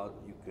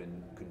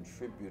can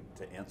contribute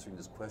to answering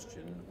this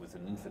question with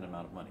an infinite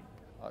amount of money?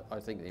 I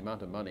think the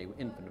amount of money,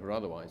 infinite or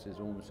otherwise, is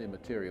almost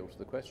immaterial to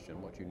the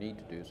question. What you need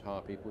to do is hire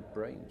people with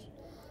brains.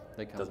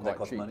 They come Doesn't quite that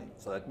cost cheap. money?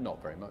 So that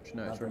Not very much,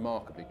 no, it's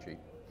remarkably cheap.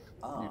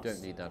 You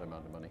don't need that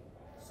amount of money.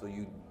 So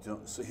you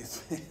don't, so you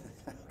think,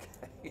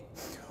 okay.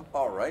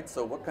 All right,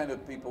 so what kind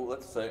of people,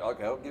 let's say,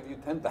 okay, I'll give you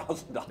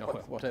 $10,000. No,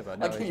 whatever.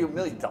 I'll give you $1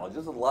 million, this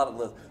is a lot of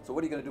less. So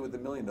what are you going to do with the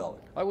 $1 million?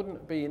 I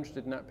wouldn't be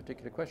interested in that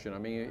particular question. I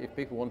mean, if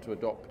people want to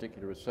adopt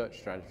particular research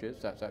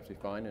strategies, that's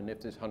absolutely fine. And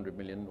if this 100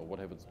 million or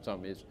whatever the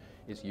sum is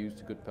used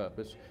to good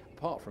purpose,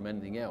 apart from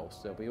anything else,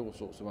 there'll be all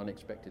sorts of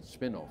unexpected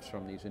spin-offs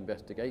from these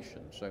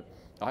investigations. So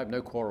I have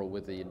no quarrel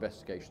with the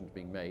investigations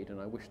being made, and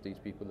I wish these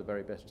people the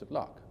very best of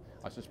luck.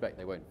 I suspect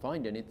they won't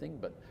find anything,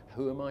 but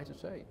who am I to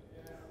say?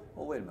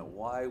 Well, wait a minute.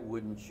 Why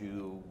wouldn't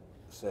you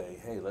say,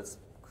 hey, let's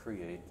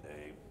create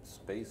a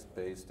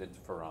space-based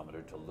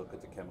interferometer to look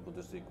at the chemical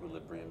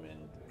disequilibrium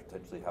in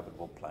potentially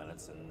habitable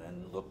planets and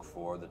then look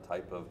for the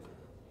type of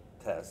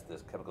test,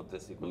 this chemical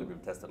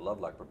disequilibrium test that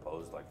Lovelock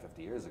proposed like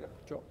 50 years ago.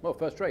 Sure. Well,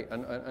 first rate,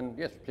 and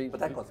yes, please.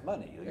 But that costs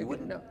money. You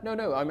wouldn't.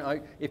 No. I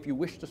mean, if you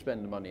wish to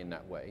spend the money in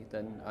that way,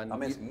 then. And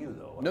I'm asking you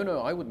though. No,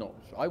 I would not.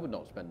 I would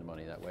not spend the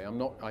money that way. I'm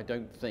not. I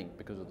don't think,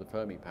 because of the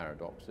Fermi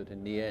paradox, that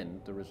in the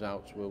end the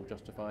results will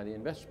justify the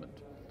investment.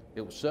 It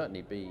will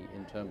certainly be,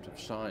 in terms of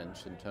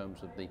science, in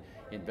terms of the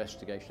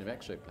investigation of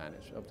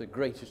exoplanets, of the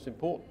greatest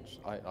importance.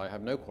 I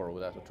have no quarrel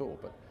with that at all.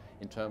 But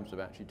in terms of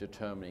actually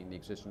determining the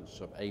existence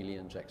of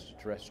aliens,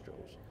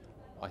 extraterrestrials,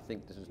 I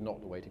think this is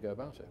not the way to go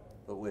about it.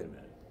 But wait a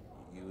minute.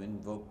 You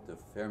invoke the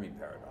Fermi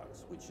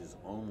paradox, which is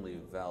only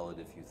valid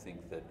if you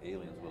think that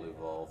aliens will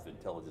evolve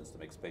intelligence to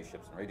make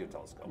spaceships and radio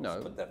telescopes. No,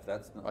 but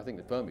that's not. I think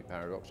the Fermi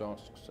paradox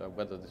asks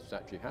whether this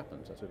actually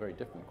happens. That's a very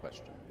different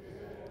question.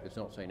 It's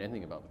not saying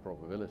anything about the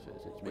probabilities.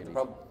 It's merely.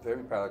 The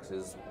Fermi paradox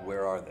is,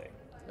 where are they?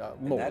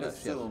 More and that or less,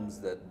 assumes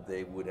yes. that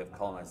they would have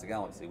colonized the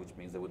galaxy, which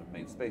means they would have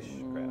made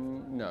spacecraft.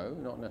 No,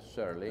 not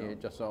necessarily. No.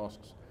 It just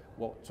asks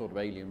what sort of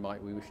alien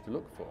might we wish to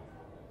look for.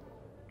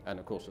 And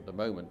of course, at the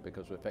moment,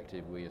 because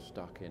effectively we are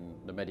stuck in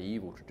the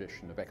medieval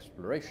tradition of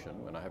exploration,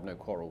 and I have no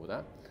quarrel with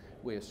that,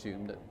 we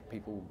assume that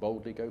people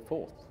boldly go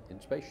forth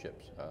in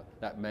spaceships.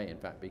 That may, in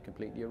fact, be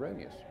completely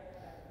erroneous.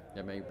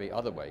 There may be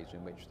other ways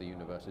in which the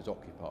universe is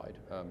occupied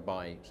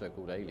by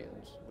so-called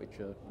aliens,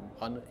 which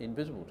are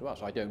invisible to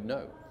us. I don't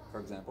know. For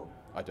example?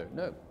 I don't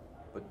know.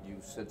 But you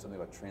said something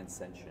about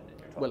transcension in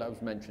your talk. Well, that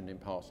was mentioned in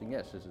passing,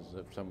 yes. This is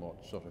a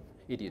somewhat sort of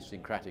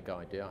idiosyncratic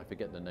idea. I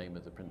forget the name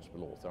of the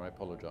principal author. I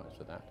apologise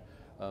for that.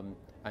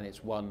 And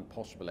it's one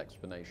possible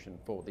explanation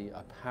for the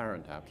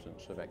apparent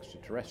absence of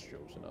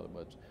extraterrestrials. In other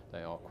words,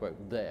 they are,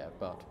 quote, there,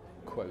 but,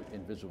 quote,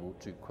 invisible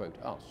to, quote,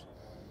 us.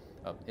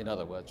 In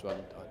other words,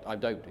 I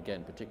don't,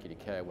 again, particularly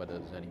care whether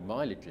there's any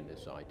mileage in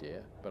this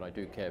idea, but I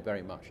do care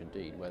very much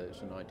indeed whether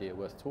it's an idea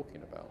worth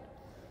talking about.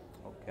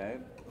 Okay.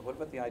 What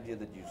about the idea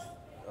that you,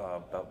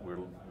 about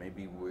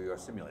maybe we are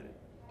simulated?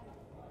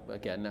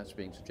 Again, that's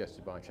being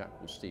suggested by a chap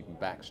called Stephen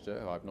Baxter,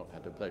 who I've not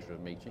had the pleasure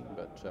of meeting,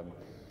 but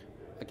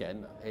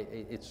again,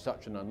 it's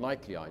such an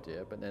unlikely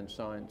idea, but then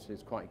science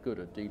is quite good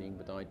at dealing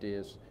with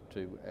ideas.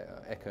 To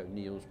echo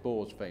Niels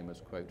Bohr's famous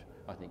quote,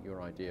 I think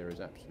your idea is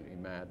absolutely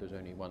mad. There's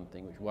only one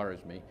thing which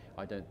worries me.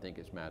 I don't think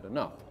it's mad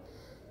enough.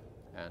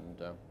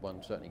 And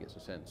one certainly gets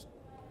a sense,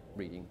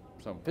 reading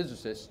some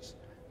physicists,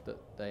 that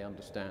they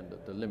understand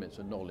that the limits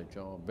of knowledge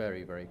are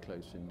very, very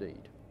close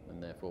indeed,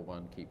 and therefore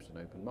one keeps an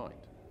open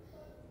mind.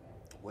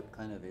 What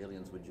kind of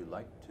aliens would you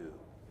like to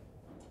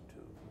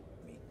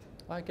meet?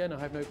 Again, I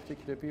have no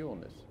particular view on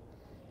this.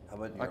 How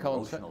about your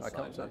emotional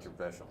side, not your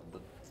rational?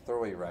 Throw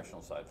away your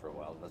rational side for a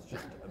while. Let's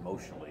just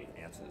emotionally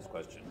answer this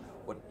question.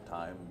 What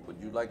time would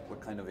you like,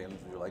 what kind of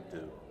aliens would you like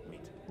to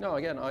meet? No,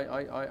 again,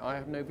 I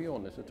have no view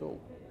on this at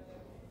all.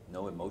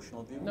 No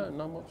emotional view? No,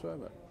 none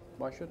whatsoever.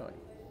 Why should I?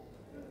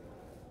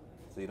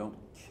 So you don't,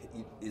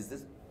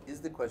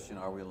 is the question,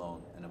 are we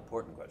alone, an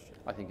important question?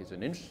 I think it's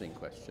an interesting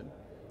question,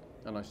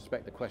 and I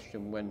suspect the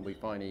question, when we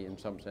finally, in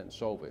some sense,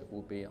 solve it,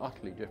 will be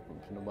utterly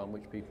different from the one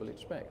which people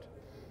expect.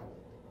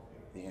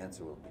 The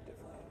answer will be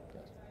different.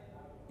 Yes.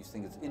 You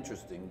think it's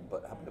interesting,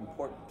 but how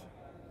important?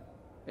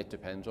 It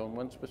depends on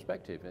one's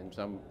perspective.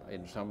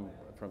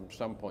 From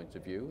some points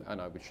of view,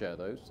 and I would share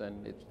those,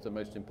 then it's the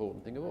most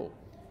important thing of all.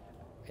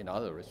 In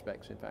other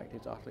respects, in fact,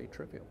 it's utterly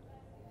trivial.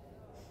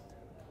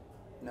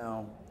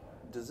 Now,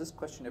 does this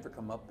question ever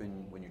come up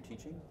when you're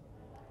teaching?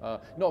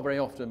 Not very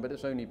often, but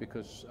it's only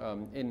because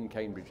in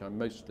Cambridge I'm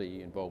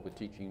mostly involved with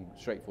teaching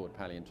straightforward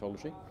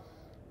paleontology,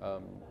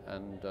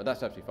 and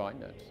that's absolutely fine.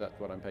 That's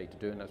what I'm paid to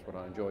do, and that's what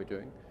I enjoy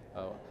doing.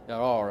 There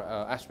are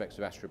aspects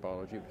of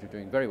astrobiology which are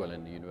doing very well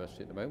in the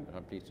university at the moment,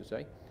 I'm pleased to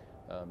say.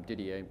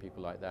 Didier and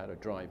people like that are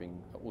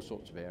driving all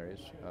sorts of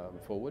areas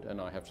forward,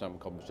 and I have some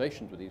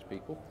conversations with these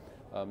people.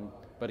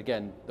 But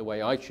again, the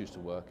way I choose to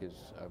work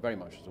is very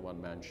much as a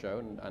one-man show,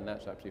 and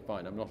that's absolutely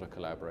fine. I'm not a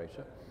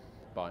collaborator,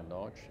 by and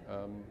large.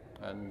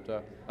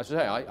 As I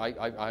say,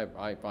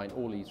 I find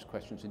all these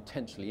questions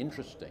intensely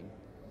interesting,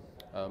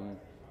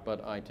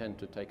 but I tend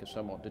to take a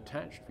somewhat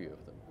detached view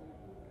of them.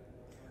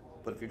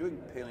 But if you're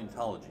doing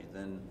paleontology,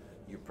 then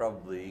you're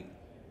probably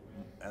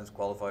as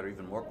qualified or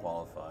even more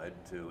qualified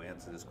to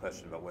answer this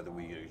question about whether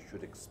we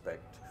should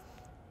expect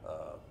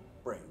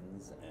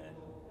brains and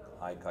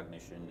high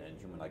cognition and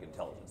human-like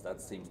intelligence.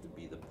 That seems to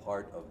be the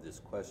part of this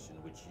question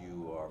which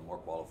you are more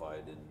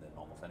qualified in than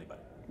almost anybody.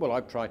 Well,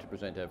 I've tried to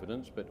present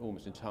evidence, but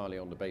almost entirely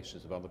on the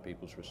basis of other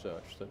people's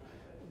research, that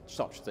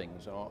such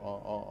things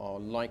are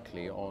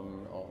likely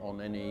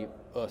on any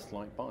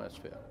Earth-like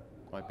biosphere.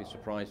 I'd be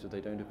surprised if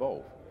they don't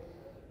evolve.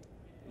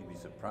 You'd be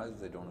surprised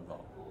if they don't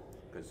evolve.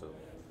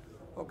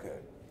 Okay,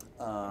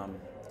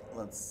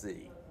 let's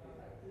see.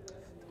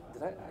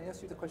 Did I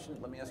ask you the question?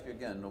 Let me ask you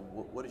again.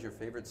 What is your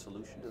favorite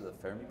solution to the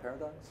Fermi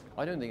paradox?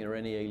 I don't think there are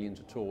any aliens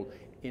at all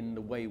in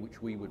the way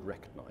which we would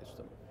recognize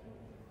them.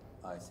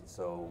 I see.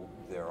 So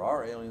there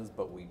are aliens,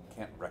 but we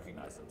can't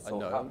recognize them. So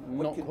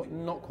No,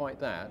 not quite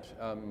that.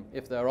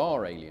 If there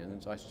are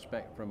aliens, I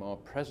suspect from our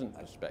present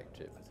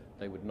perspective,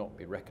 they would not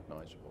be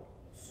recognizable.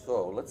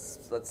 So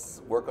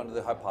let's work under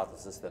the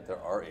hypothesis that there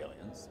are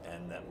aliens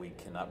and that we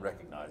cannot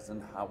recognize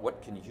them.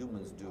 What can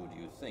humans do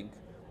you think,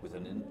 with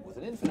an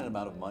infinite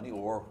amount of money,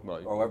 or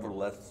however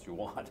less you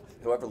want,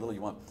 however little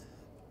you want?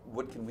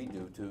 What can we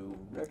do to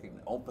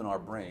open our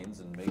brains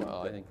and make?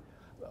 Well, I think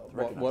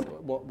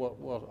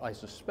what I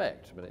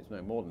suspect, but it's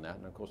no more than that.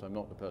 And of course, I'm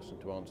not the person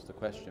to answer the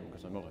question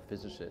because I'm not a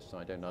physicist.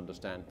 I don't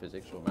understand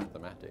physics or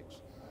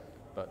mathematics.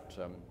 But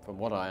from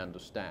what I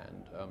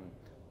understand,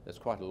 there's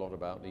quite a lot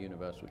about the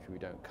universe which we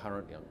don't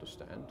currently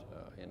understand,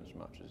 in as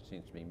much as it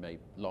seems to me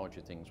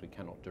larger things we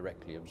cannot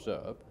directly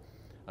observe.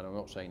 And I'm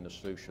not saying the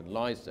solution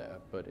lies there,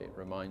 but it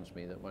reminds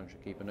me that one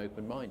should keep an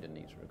open mind in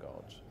these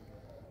regards.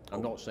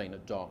 I'm not saying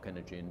that dark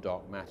energy and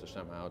dark matter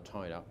somehow are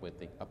tied up with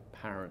the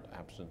apparent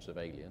absence of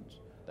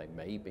aliens. They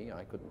may be,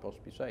 I couldn't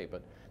possibly say,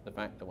 but the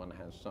fact that one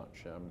has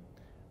such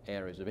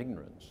areas of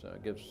ignorance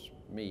gives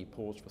me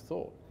pause for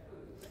thought.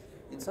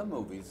 In some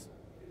movies,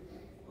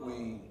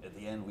 at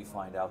the end, we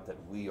find out that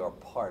we are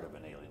part of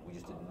an alien. We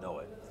just didn't know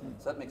it.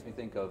 So that makes me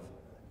think of,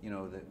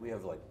 that we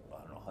have like, I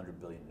don't know, 100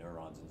 billion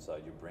neurons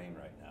inside your brain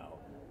right now,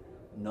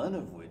 none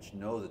of which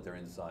know that they're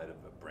inside of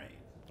a brain.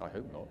 I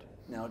hope not.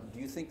 Now, do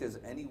you think there's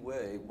any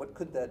way, what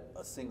could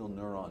a single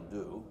neuron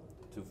do,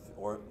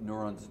 or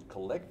neurons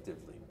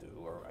collectively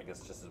do, or I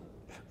guess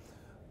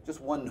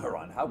just one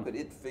neuron, how could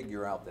it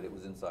figure out that it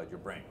was inside your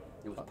brain?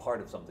 It was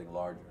part of something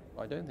larger.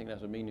 I don't think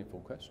that's a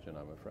meaningful question,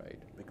 I'm afraid.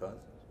 Because?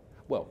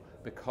 Well,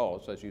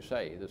 because, as you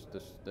say,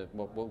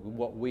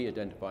 what we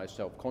identify as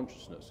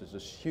self-consciousness is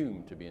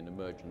assumed to be an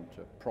emergent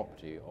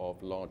property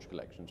of large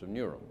collections of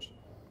neurons.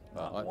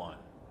 Not one.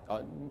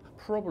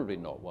 Probably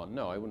not one.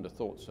 No, I wouldn't have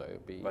thought so.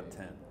 It'd be, but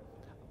 10.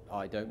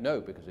 I don't know,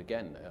 because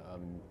again,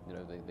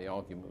 the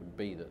argument would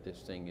be that this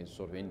thing is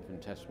sort of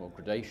infinitesimal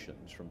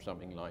gradations from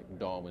something like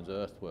Darwin's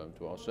earthworm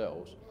to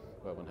ourselves,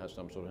 where one has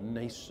some sort of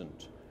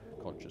nascent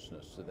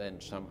consciousness that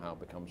then somehow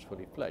becomes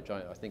fully fledged.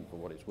 I think, for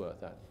what it's worth,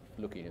 that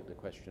looking at the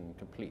question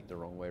complete the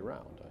wrong way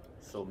round.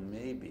 So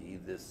maybe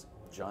this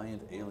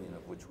giant alien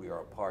of which we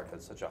are a part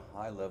has such a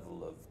high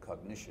level of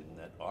cognition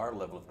that our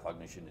level of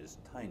cognition is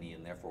tiny,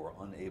 and therefore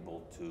we're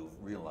unable to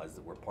realize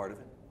that we're part of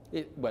it?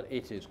 Well,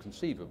 it is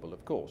conceivable,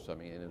 of course. I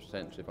mean, in a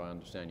sense, if I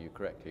understand you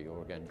correctly,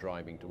 you're again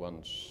driving to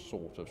one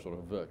sort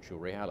of virtual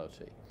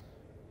reality,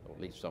 or at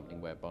least something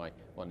whereby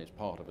one is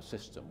part of a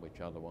system which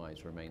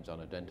otherwise remains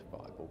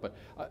unidentifiable. But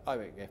I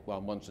mean, if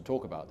one wants to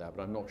talk about that,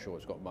 but I'm not sure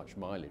it's got much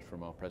mileage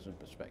from our present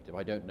perspective.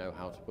 I don't know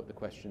how to put the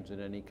questions in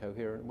any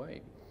coherent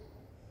way.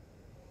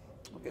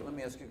 Okay, let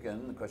me ask you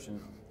again the question,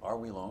 are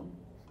we alone?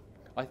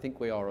 I think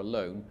we are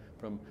alone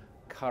from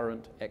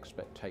current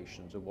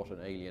expectations of what an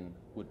alien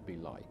would be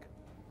like.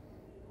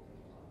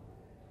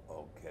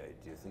 Okay,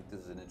 do you think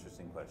this is an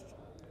interesting question?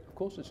 Of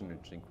course it's an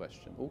interesting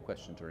question. All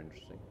questions are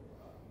interesting.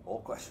 All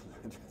questions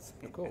are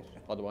interesting? Of course,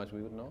 otherwise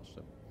we wouldn't ask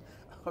them.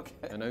 Okay.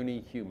 And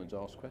only humans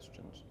ask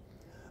questions.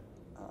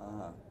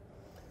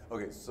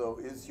 Okay, so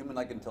is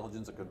human-like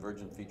intelligence a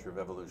convergent feature of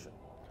evolution?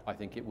 I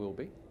think it will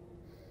be.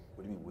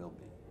 What do you mean will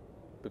be?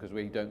 Because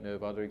we don't know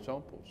of other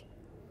examples.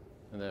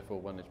 And therefore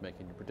one is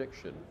making a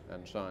prediction,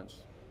 and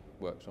science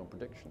works on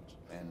predictions.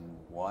 And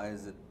why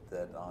is it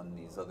that on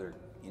these other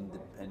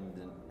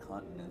independent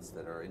continents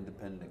that are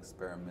independent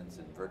experiments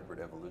in vertebrate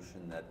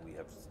evolution that we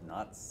have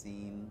not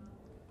seen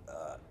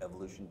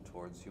evolution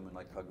towards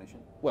human-like cognition?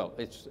 Well,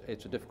 it's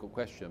a difficult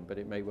question, but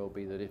it may well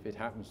be that if it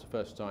happens the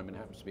first time and it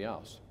happens to be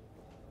us,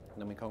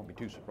 then we can't be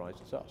too surprised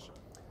it's us.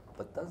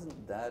 But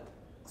doesn't that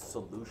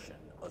solution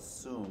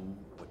assume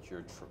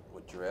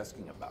what you're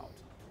asking about?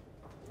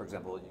 For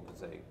example, you could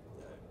say,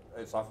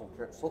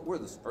 we're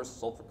the first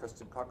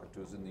sulfur-crested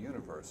cockatoos in the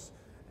universe.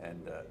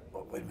 And,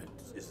 well, wait a minute,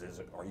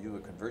 are you a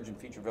convergent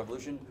feature of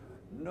evolution?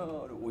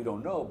 No, we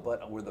don't know,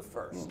 but we're the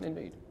first.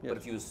 Indeed, yes. But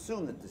if you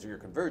assume that you're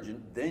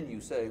convergent, then you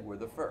say we're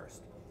the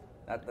first.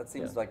 That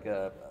seems like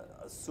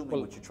assuming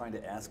what you're trying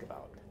to ask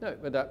about. No,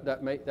 but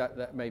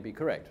that may be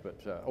correct,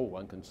 but all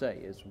one can say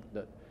is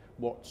that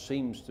what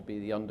seems to be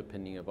the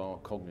underpinning of our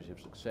cognitive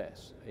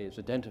success is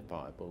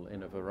identifiable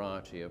in a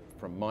variety of,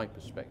 from my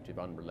perspective,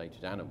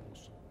 unrelated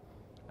animals.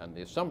 And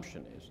the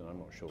assumption is, and I'm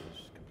not sure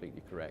this is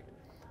completely correct,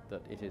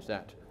 that it is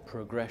that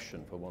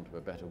progression, for want of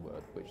a better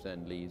word, which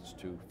then leads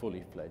to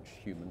fully fledged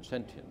human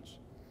sentience.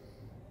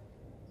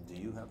 Do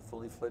you have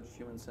fully fledged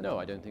human sentience? No,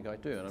 I don't think I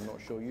do, and I'm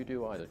not sure you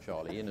do either,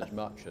 Charlie, in as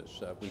much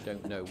as we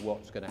don't know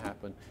what's going to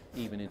happen,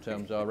 even in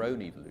terms of our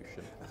own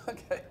evolution.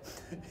 Okay.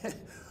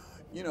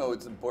 You know,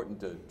 it's important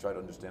to try to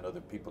understand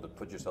other people, to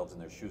put yourselves in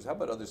their shoes. How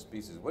about other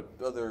species? What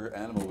other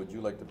animal would you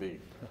like to be?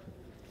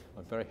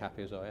 I'm very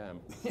happy as I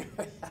am.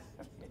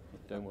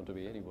 Don't want to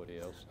be anybody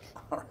else.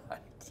 All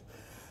right.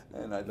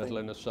 And let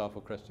alone a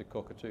sulfur-crested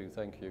cockatoo,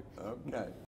 thank you. Okay.